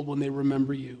 years old when they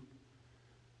remember you.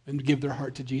 and give their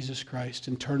heart to Jesus Christ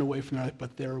and turn away from that.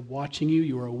 But they're watching you.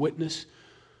 You are a witness.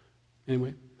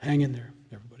 Anyway, hang in there,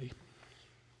 everybody.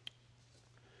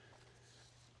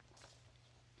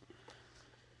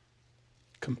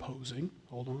 Composing.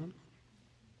 Hold on.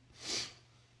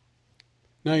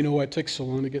 Now you know why it takes so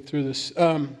long to get through this.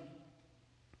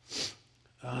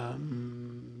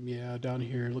 Down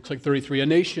here, it looks like 33. A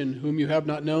nation whom you have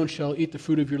not known shall eat the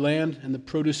fruit of your land and the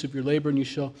produce of your labor, and you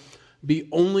shall be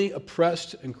only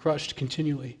oppressed and crushed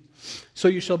continually. So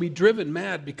you shall be driven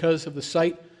mad because of the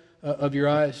sight of your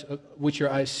eyes, which your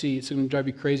eyes see. It's going to drive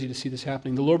you crazy to see this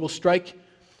happening. The Lord will strike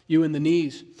you in the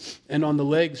knees and on the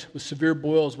legs with severe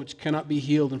boils which cannot be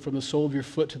healed, and from the sole of your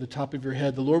foot to the top of your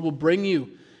head. The Lord will bring you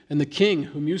and the king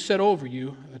whom you set over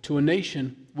you to a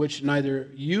nation which neither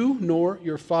you nor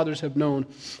your fathers have known,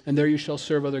 and there you shall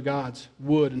serve other gods,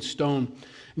 wood and stone.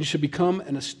 And you shall become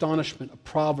an astonishment, a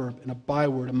proverb, and a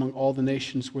byword among all the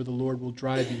nations where the Lord will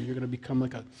drive you. You're going to become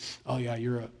like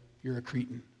you're a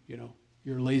Cretan,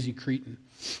 you're a lazy Cretan.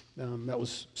 That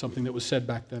was something that was said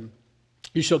back then.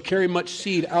 You shall carry much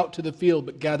seed out to the field,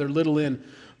 but gather little in,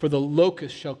 for the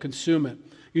locust shall consume it.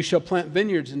 You shall plant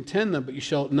vineyards and tend them, but you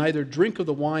shall neither drink of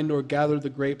the wine nor gather the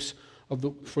grapes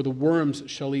for the worms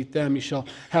shall eat them. You shall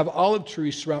have olive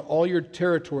trees throughout all your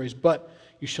territories, but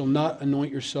you shall not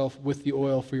anoint yourself with the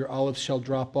oil, for your olives shall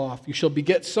drop off. You shall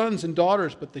beget sons and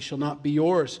daughters, but they shall not be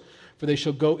yours, for they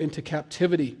shall go into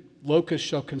captivity. Locusts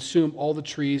shall consume all the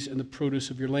trees and the produce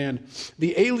of your land.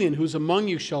 The alien who is among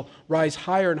you shall rise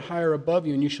higher and higher above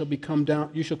you, and you shall come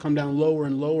down lower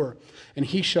and lower. And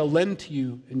he shall lend to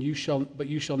you, but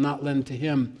you shall not lend to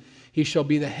him. He shall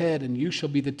be the head, and you shall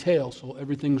be the tail. So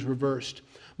everything's reversed.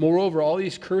 Moreover, all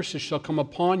these curses shall come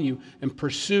upon you and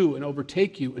pursue and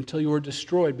overtake you until you are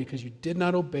destroyed, because you did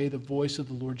not obey the voice of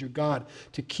the Lord your God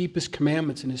to keep his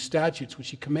commandments and his statutes, which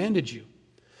he commanded you.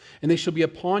 And they shall be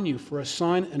upon you for a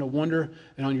sign and a wonder,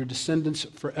 and on your descendants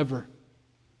forever.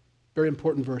 Very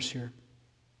important verse here.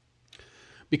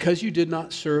 Because you did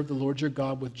not serve the Lord your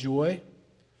God with joy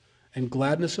and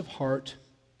gladness of heart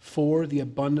for the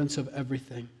abundance of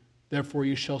everything, therefore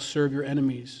you shall serve your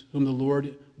enemies, whom the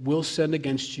Lord will send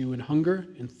against you in hunger,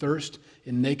 in thirst,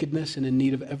 in nakedness, and in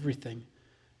need of everything.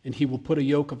 And he will put a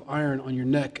yoke of iron on your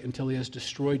neck until he has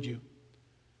destroyed you.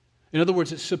 In other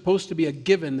words, it's supposed to be a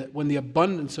given that when the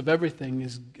abundance of everything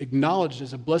is acknowledged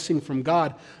as a blessing from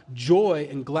God, joy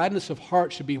and gladness of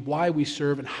heart should be why we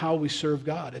serve and how we serve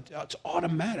God. It's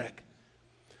automatic.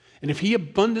 And if he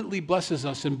abundantly blesses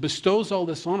us and bestows all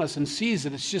this on us and sees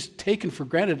that it's just taken for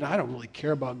granted, I don't really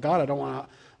care about God, I don't want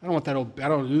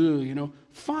that,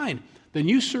 fine. Then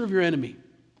you serve your enemy.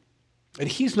 And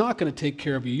he's not going to take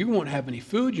care of you. You won't have any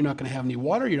food, you're not going to have any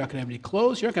water, you're not going to have any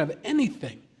clothes, you're not going to have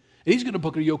anything. And he's going to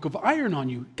put a yoke of iron on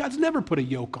you. God's never put a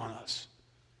yoke on us.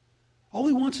 All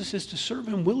he wants us is to serve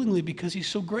him willingly because he's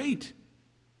so great.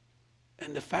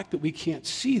 And the fact that we can't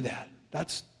see that,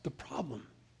 that's the problem.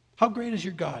 How great is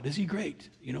your God? Is he great?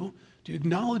 Do you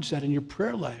acknowledge that in your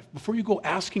prayer life? Before you go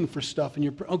asking for stuff in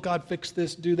your prayer, oh God, fix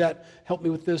this, do that, help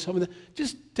me with this, help me with that.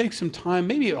 Just take some time,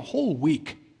 maybe a whole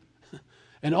week.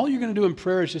 And all you're going to do in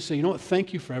prayer is just say, you know what,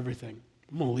 thank you for everything.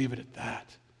 I'm going to leave it at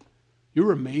that.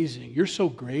 You're amazing. You're so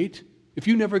great. If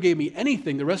you never gave me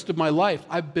anything the rest of my life,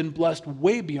 I've been blessed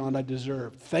way beyond I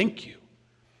deserve. Thank you.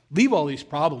 Leave all these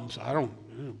problems.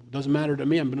 It doesn't matter to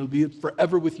me. I'm going to be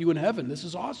forever with you in heaven. This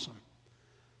is awesome.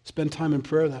 Spend time in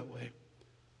prayer that way.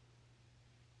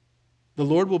 The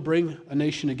Lord will bring a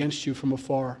nation against you from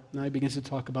afar. Now he begins to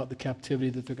talk about the captivity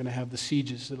that they're going to have, the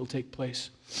sieges that will take place.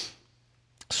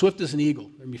 Swift as an eagle.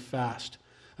 They're going to be fast.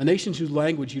 A nation whose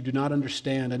language you do not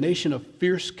understand, a nation of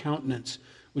fierce countenance,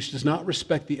 which does not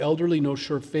respect the elderly, nor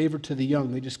show favor to the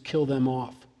young. They just kill them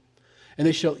off. And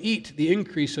they shall eat the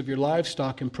increase of your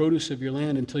livestock and produce of your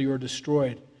land until you are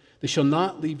destroyed. They shall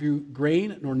not leave you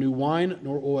grain, nor new wine,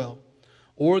 nor oil,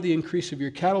 or the increase of your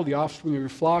cattle, the offspring of your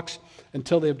flocks,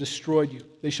 until they have destroyed you.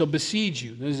 They shall besiege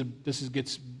you. This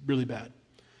gets really bad.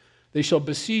 They shall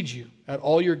besiege you at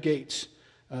all your gates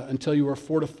until you are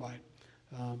fortified.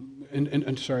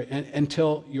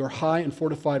 Until your high and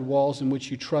fortified walls in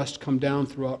which you trust come down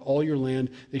throughout all your land,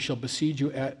 they shall besiege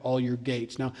you at all your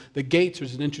gates. Now, the gates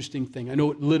is an interesting thing. I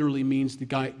know it literally means the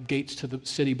gates to the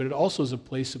city, but it also is a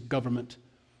place of government.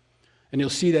 And you'll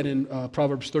see that in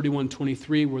Proverbs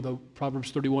 31:23, where the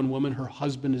Proverbs 31 woman, her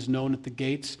husband is known at the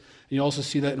gates. And you also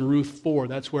see that in Ruth 4.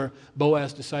 That's where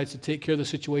Boaz decides to take care of the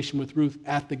situation with Ruth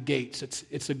at the gates.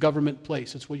 It's a government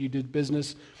place. It's where you did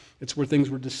business. It's where things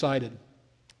were decided.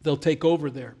 They'll take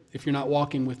over there if you're not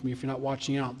walking with me, if you're not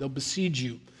watching out. They'll besiege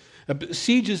you. A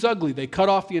siege is ugly. They cut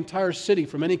off the entire city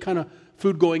from any kind of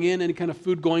food going in, any kind of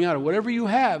food going out. Or whatever you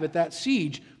have at that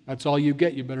siege, That's all you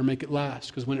get. You better make it last,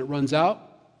 because when it runs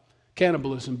out,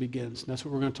 cannibalism begins. And that's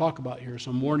what we're going to talk about here,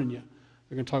 so I'm warning you.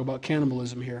 We're going to talk about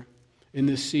cannibalism here in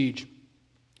this siege.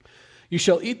 You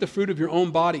shall eat the fruit of your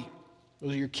own body.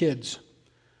 Those are your kids.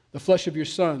 The flesh of your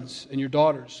sons and your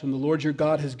daughters, whom the Lord your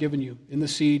God has given you in the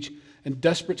siege and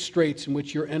desperate straits in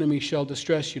which your enemy shall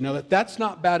distress you. Now, that's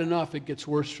not bad enough. It gets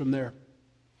worse from there.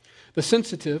 The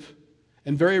sensitive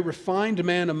and very refined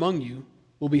man among you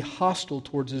will be hostile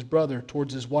towards his brother,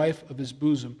 towards his wife of his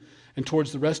bosom, and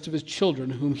towards the rest of his children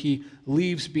whom he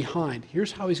leaves behind.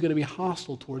 Here's how he's going to be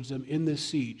hostile towards them in this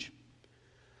siege.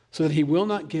 So that he will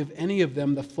not give any of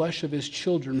them the flesh of his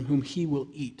children whom he will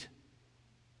eat.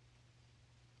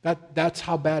 That's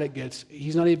how bad it gets.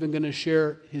 He's not even going to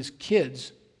share his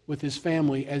kids with his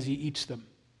family as he eats them.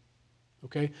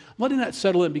 Okay? I'm letting that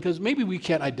settle in because maybe we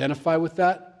can't identify with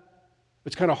that.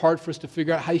 It's kind of hard for us to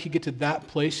figure out how you could get to that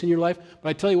place in your life. But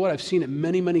I tell you what, I've seen it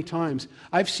many, many times.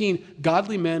 I've seen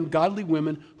godly men, godly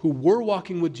women who were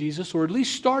walking with Jesus, or at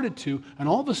least started to, and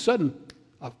all of a sudden,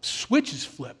 a switch is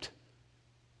flipped.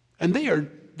 And they're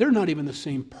not even the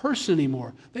same person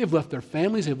anymore. They've left their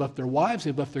families, they've left their wives,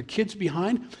 they've left their kids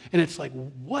behind. And it's like,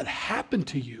 what happened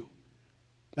to you?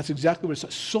 That's exactly what it's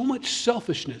like. So much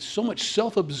selfishness, so much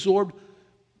self-absorbed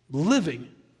living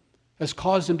has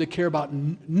caused them to care about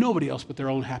nobody else but their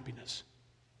own happiness.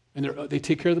 And they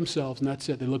take care of themselves, and that's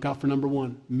it. They look out for number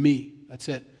one, me. That's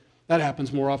it. That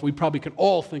happens more often. We probably can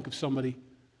all think of somebody.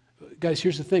 Guys,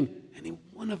 here's the thing. Any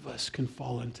one of us can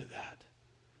fall into that.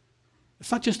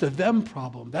 It's not just a them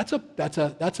problem. That's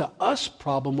a us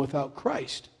problem without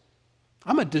Christ.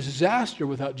 I'm a disaster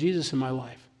without Jesus in my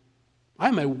life.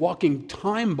 I'm a walking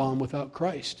time bomb without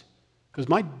Christ. Because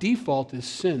my default is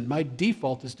sin. My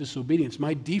default is disobedience.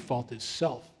 My default is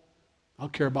self. I'll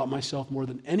care about myself more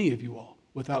than any of you all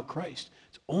without Christ.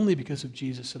 It's only because of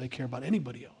Jesus that I care about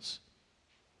anybody else.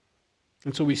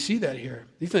 And so we see that here.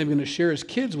 He's not even going to share his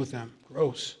kids with them.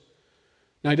 Gross.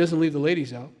 Now, he doesn't leave the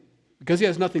ladies out. Because he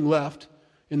has nothing left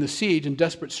in the siege and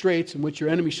desperate straits in which your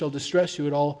enemy shall distress you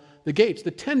at all the gates.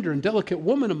 The tender and delicate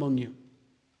woman among you,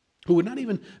 who would not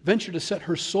even venture to set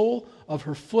her sole of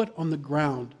her foot on the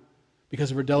ground, because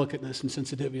of her delicateness and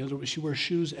sensitivity. She wears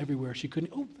shoes everywhere. She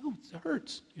couldn't, it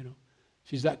hurts,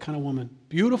 She's that kind of woman.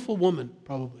 Beautiful woman,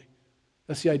 probably.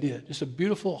 That's the idea. Just a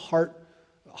beautiful heart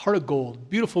of gold,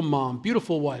 beautiful mom,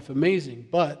 beautiful wife, amazing.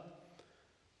 But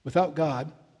without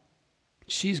God,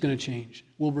 she's going to change.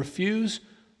 Will refuse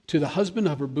to the husband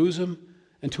of her bosom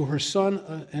and to her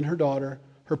son and her daughter,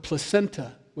 her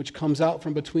placenta, which comes out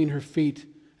from between her feet,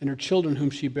 and her children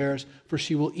whom she bears, for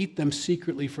she will eat them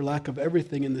secretly for lack of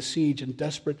everything in the siege and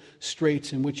desperate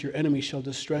straits in which your enemy shall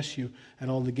distress you at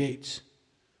all the gates.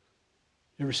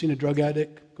 You ever seen a drug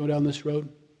addict go down this road?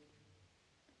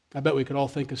 I bet we could all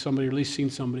think of somebody, or at least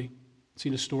seen somebody,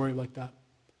 seen a story like that.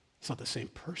 It's not the same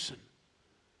person.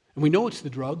 And we know it's the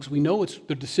drugs. We know it's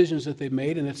the decisions that they've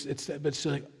made, and but it's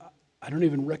like, I don't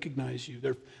even recognize you.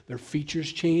 Their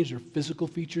features change, their physical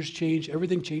features change,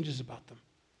 everything changes about them.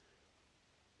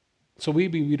 So we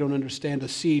don't understand a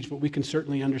siege, but we can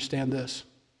certainly understand this.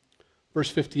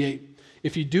 Verse 58,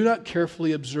 if you do not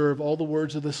carefully observe all the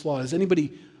words of this law,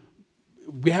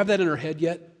 we have that in our head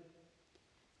yet?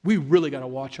 We really got to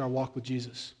watch our walk with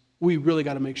Jesus. We really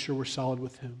got to make sure we're solid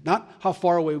with him. Not how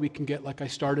far away we can get like I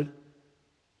started.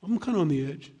 I'm kind of on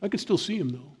the edge. I can still see him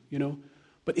though,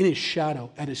 But in his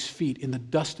shadow, at his feet, in the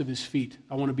dust of his feet,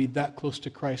 I want to be that close to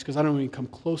Christ because I don't even come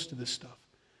close to this stuff.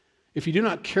 If you do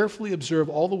not carefully observe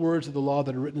all the words of the law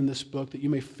that are written in this book, that you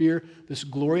may fear this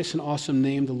glorious and awesome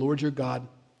name, the Lord your God,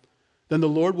 then the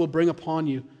Lord will bring upon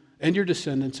you and your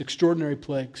descendants extraordinary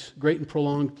plagues, great and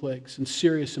prolonged plagues, and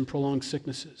serious and prolonged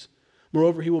sicknesses.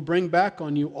 Moreover, he will bring back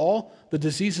on you all the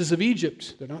diseases of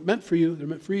Egypt. They're not meant for you, they're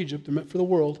meant for Egypt, they're meant for the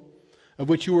world, of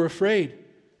which you were afraid, and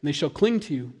they shall cling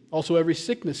to you. Also every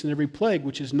sickness and every plague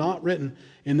which is not written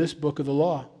in this book of the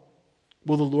law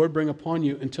will the Lord bring upon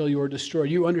you until you are destroyed.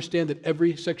 You understand that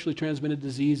every sexually transmitted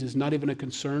disease is not even a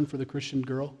concern for the Christian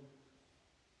girl?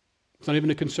 It's not even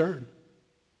a concern.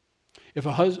 If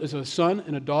a son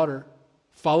and a daughter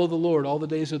follow the Lord all the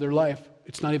days of their life,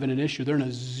 it's not even an issue. They're in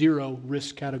a zero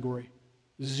risk category.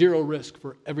 Zero risk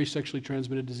for every sexually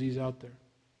transmitted disease out there.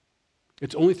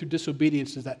 It's only through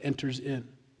disobedience that enters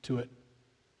into it.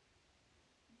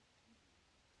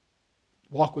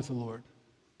 Walk with the Lord.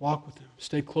 Walk with him.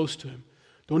 Stay close to him.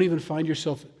 Don't even find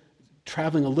yourself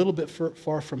traveling a little bit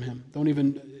far from him. Don't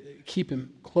even keep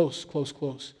him close, close,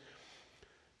 close.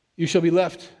 You shall be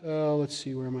left, let's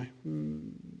see, where am I?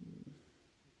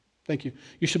 Thank you.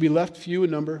 You shall be left few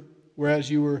in number, whereas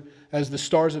you were as the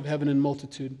stars of heaven in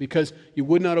multitude, because you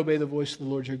would not obey the voice of the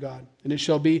Lord your God. And it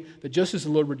shall be that just as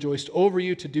the Lord rejoiced over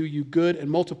you to do you good and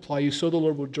multiply you, so the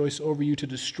Lord will rejoice over you to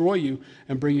destroy you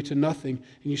and bring you to nothing,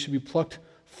 and you shall be plucked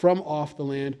from off the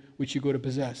land which you go to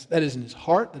possess. That isn't his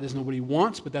heart, that isn't what he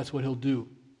wants, but that's what he'll do.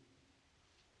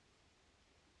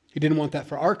 He didn't want that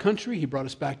for our country. He brought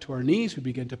us back to our knees. We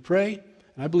began to pray,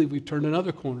 and I believe we've turned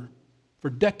another corner. For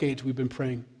decades we've been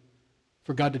praying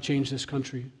for God to change this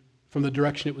country from the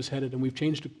direction it was headed, and we've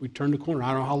turned a corner.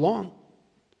 I don't know how long.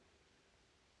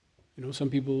 You know, some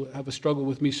people have a struggle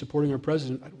with me supporting our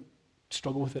president. I don't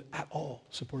struggle with it at all,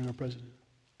 supporting our president.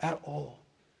 At all.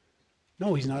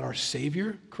 No, he's not our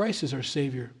Savior. Christ is our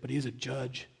Savior, but he is a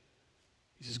judge.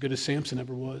 He's as good as Samson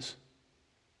ever was.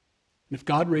 And if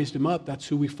God raised him up, that's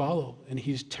who we follow. And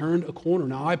he's turned a corner.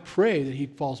 Now, I pray that he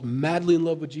falls madly in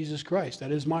love with Jesus Christ.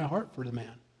 That is my heart for the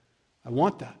man. I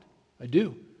want that. I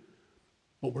do.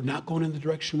 But we're not going in the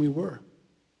direction we were.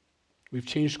 We've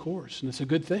changed course, and it's a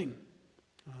good thing.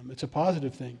 It's a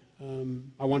positive thing.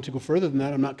 I want to go further than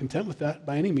that. I'm not content with that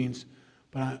by any means.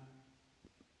 But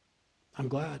I'm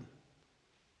glad.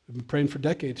 We've been praying for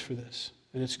decades for this,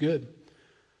 and it's good.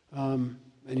 And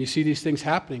you see these things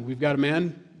happening. We've got a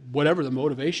man, whatever the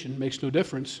motivation, makes no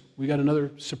difference. We got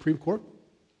another Supreme Court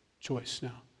choice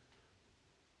now.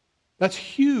 That's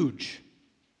huge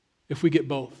if we get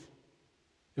both.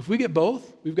 If we get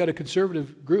both, we've got a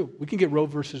conservative group. We can get Roe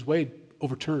versus Wade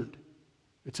overturned.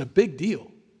 It's a big deal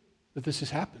that this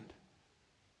has happened.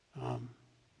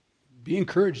 Be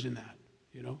encouraged in that,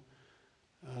 you know.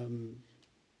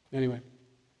 Anyway,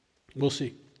 we'll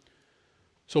see.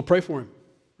 So pray for him,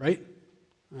 right?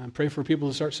 Pray for people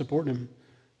to start supporting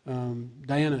him.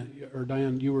 Diane,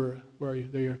 where are you?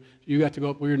 There you got to go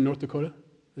up. We were in North Dakota.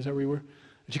 Is that where you were?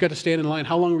 But you got to stand in line.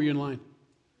 How long were you in line?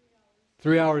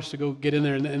 3 hours to go get in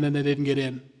there, and then they didn't get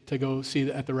in to go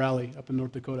see at the rally up in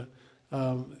North Dakota.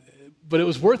 But it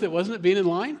was worth it, wasn't it, being in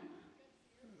line?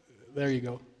 There you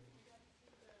go.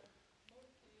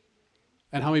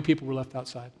 And how many people were left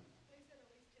outside?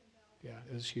 Yeah,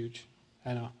 it was huge.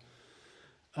 I know.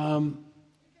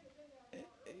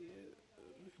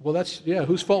 Well,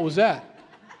 whose fault was that?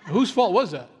 Whose fault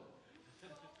was that?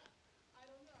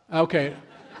 Okay,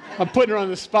 I'm putting her on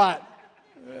the spot.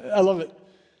 I love it.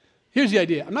 Here's the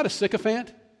idea. I'm not a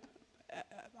sycophant.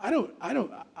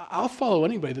 I'll follow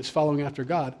anybody that's following after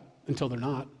God until they're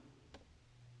not.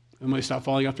 And when they stop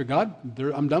following after God,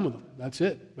 I'm done with them. That's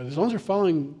it. But as long as they're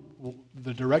following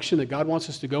the direction that God wants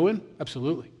us to go in,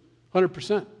 absolutely.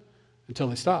 100%. Until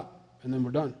they stop. And then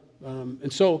we're done.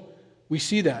 And so we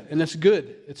see that. And that's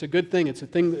good. It's a good thing. It's a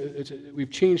thing.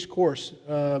 We've changed course.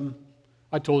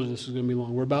 I told you this was going to be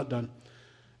long. We're about done.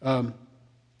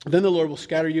 Then the Lord will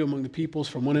scatter you among the peoples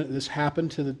from one end. This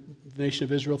happened to the nation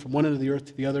of Israel, from one end of the earth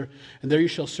to the other. And there you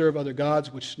shall serve other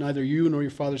gods, which neither you nor your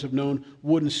fathers have known,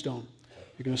 wood and stone.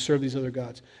 You're going to serve these other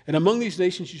gods. And among these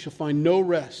nations you shall find no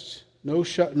rest, nor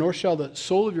shall the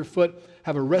sole of your foot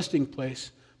have a resting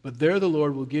place. But there the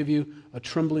Lord will give you a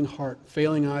trembling heart,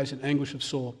 failing eyes, and anguish of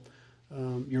soul.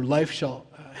 Your life shall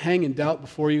hang in doubt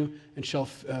before you, and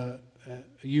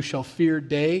you shall fear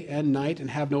day and night, and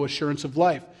have no assurance of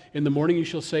life. In the morning you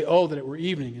shall say, oh, that it were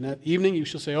evening. And at evening you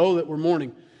shall say, oh, that it were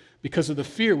morning. Because of the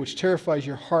fear which terrifies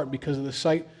your heart, because of the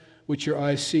sight which your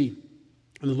eyes see.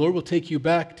 And the Lord will take you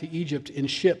back to Egypt in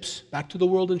ships, back to the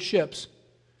world in ships.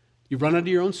 You've run out of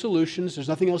your own solutions. There's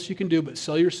nothing else you can do but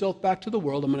sell yourself back to the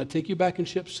world. I'm going to take you back in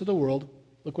ships to the world.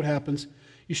 Look what happens.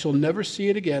 You shall never see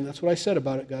it again. That's what I said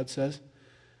about it, God says.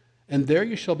 And there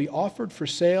you shall be offered for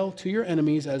sale to your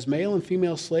enemies as male and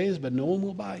female slaves, but no one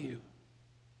will buy you.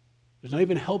 There's not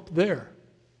even help there.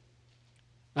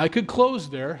 Now, I could close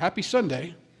there. Happy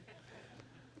Sunday.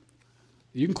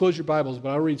 You can close your Bibles, but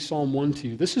I'll read Psalm 1 to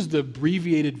you. This is the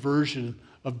abbreviated version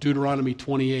of Deuteronomy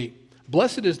 28.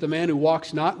 Blessed is the man who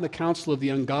walks not in the counsel of the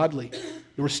ungodly,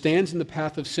 nor stands in the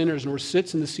path of sinners, nor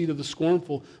sits in the seat of the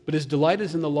scornful, but his delight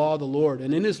is in the law of the Lord,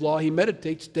 and in his law he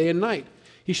meditates day and night.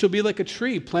 He shall be like a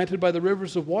tree planted by the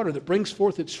rivers of water that brings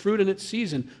forth its fruit in its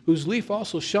season, whose leaf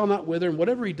also shall not wither, and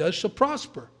whatever he does shall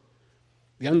prosper.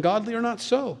 The ungodly are not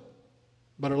so,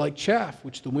 but are like chaff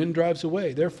which the wind drives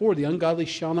away. Therefore the ungodly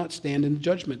shall not stand in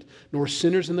judgment, nor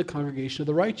sinners in the congregation of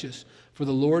the righteous. For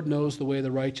the Lord knows the way of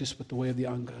the righteous, but the way of the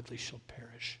ungodly shall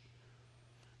perish.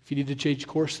 If you need to change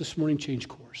course this morning, change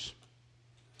course.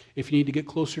 If you need to get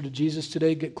closer to Jesus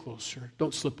today, get closer.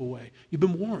 Don't slip away. You've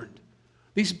been warned.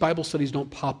 These Bible studies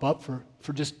don't pop up for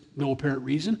just no apparent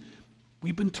reason.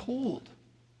 We've been told,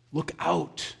 look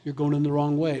out, you're going in the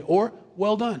wrong way. Or,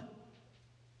 well done.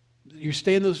 You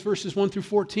stay in those verses 1 through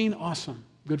 14, awesome,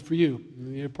 good for you.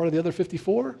 You're part of the other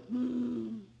 54?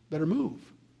 better move.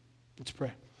 Let's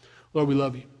pray. Lord, we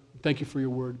love you. Thank you for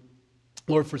your word.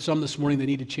 Lord, for some this morning, they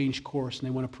need to change course, and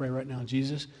they want to pray right now.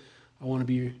 Jesus, I want to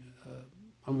be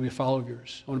a follower of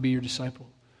yours. I want to be your disciple.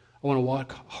 I want to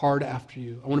walk hard after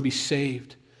you. I want to be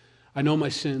saved. I know my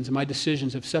sins and my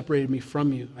decisions have separated me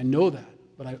from you. I know that,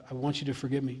 but I want you to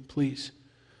forgive me, please.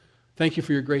 Thank you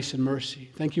for your grace and mercy.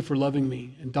 Thank you for loving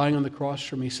me and dying on the cross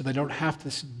for me so that I don't have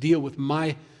to deal with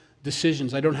my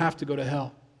decisions. I don't have to go to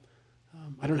hell.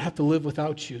 I don't have to live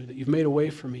without you, that you've made a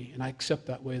way for me, and I accept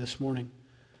that way this morning.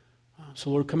 So,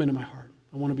 Lord, come into my heart.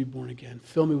 I want to be born again.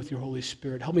 Fill me with your Holy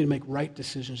Spirit. Help me to make right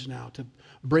decisions now, to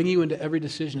bring you into every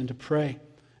decision and to pray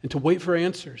and to wait for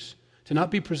answers, to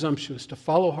not be presumptuous, to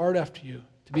follow hard after you,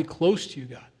 to be close to you,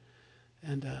 God.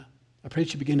 And I pray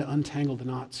that you begin to untangle the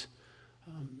knots.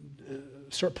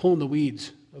 Start pulling the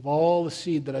weeds of all the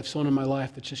seed that I've sown in my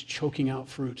life that's just choking out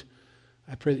fruit.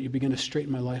 I pray that you begin to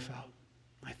straighten my life out.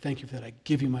 I thank you for that. I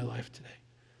give you my life today.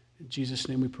 In Jesus'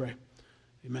 name we pray.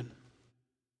 Amen.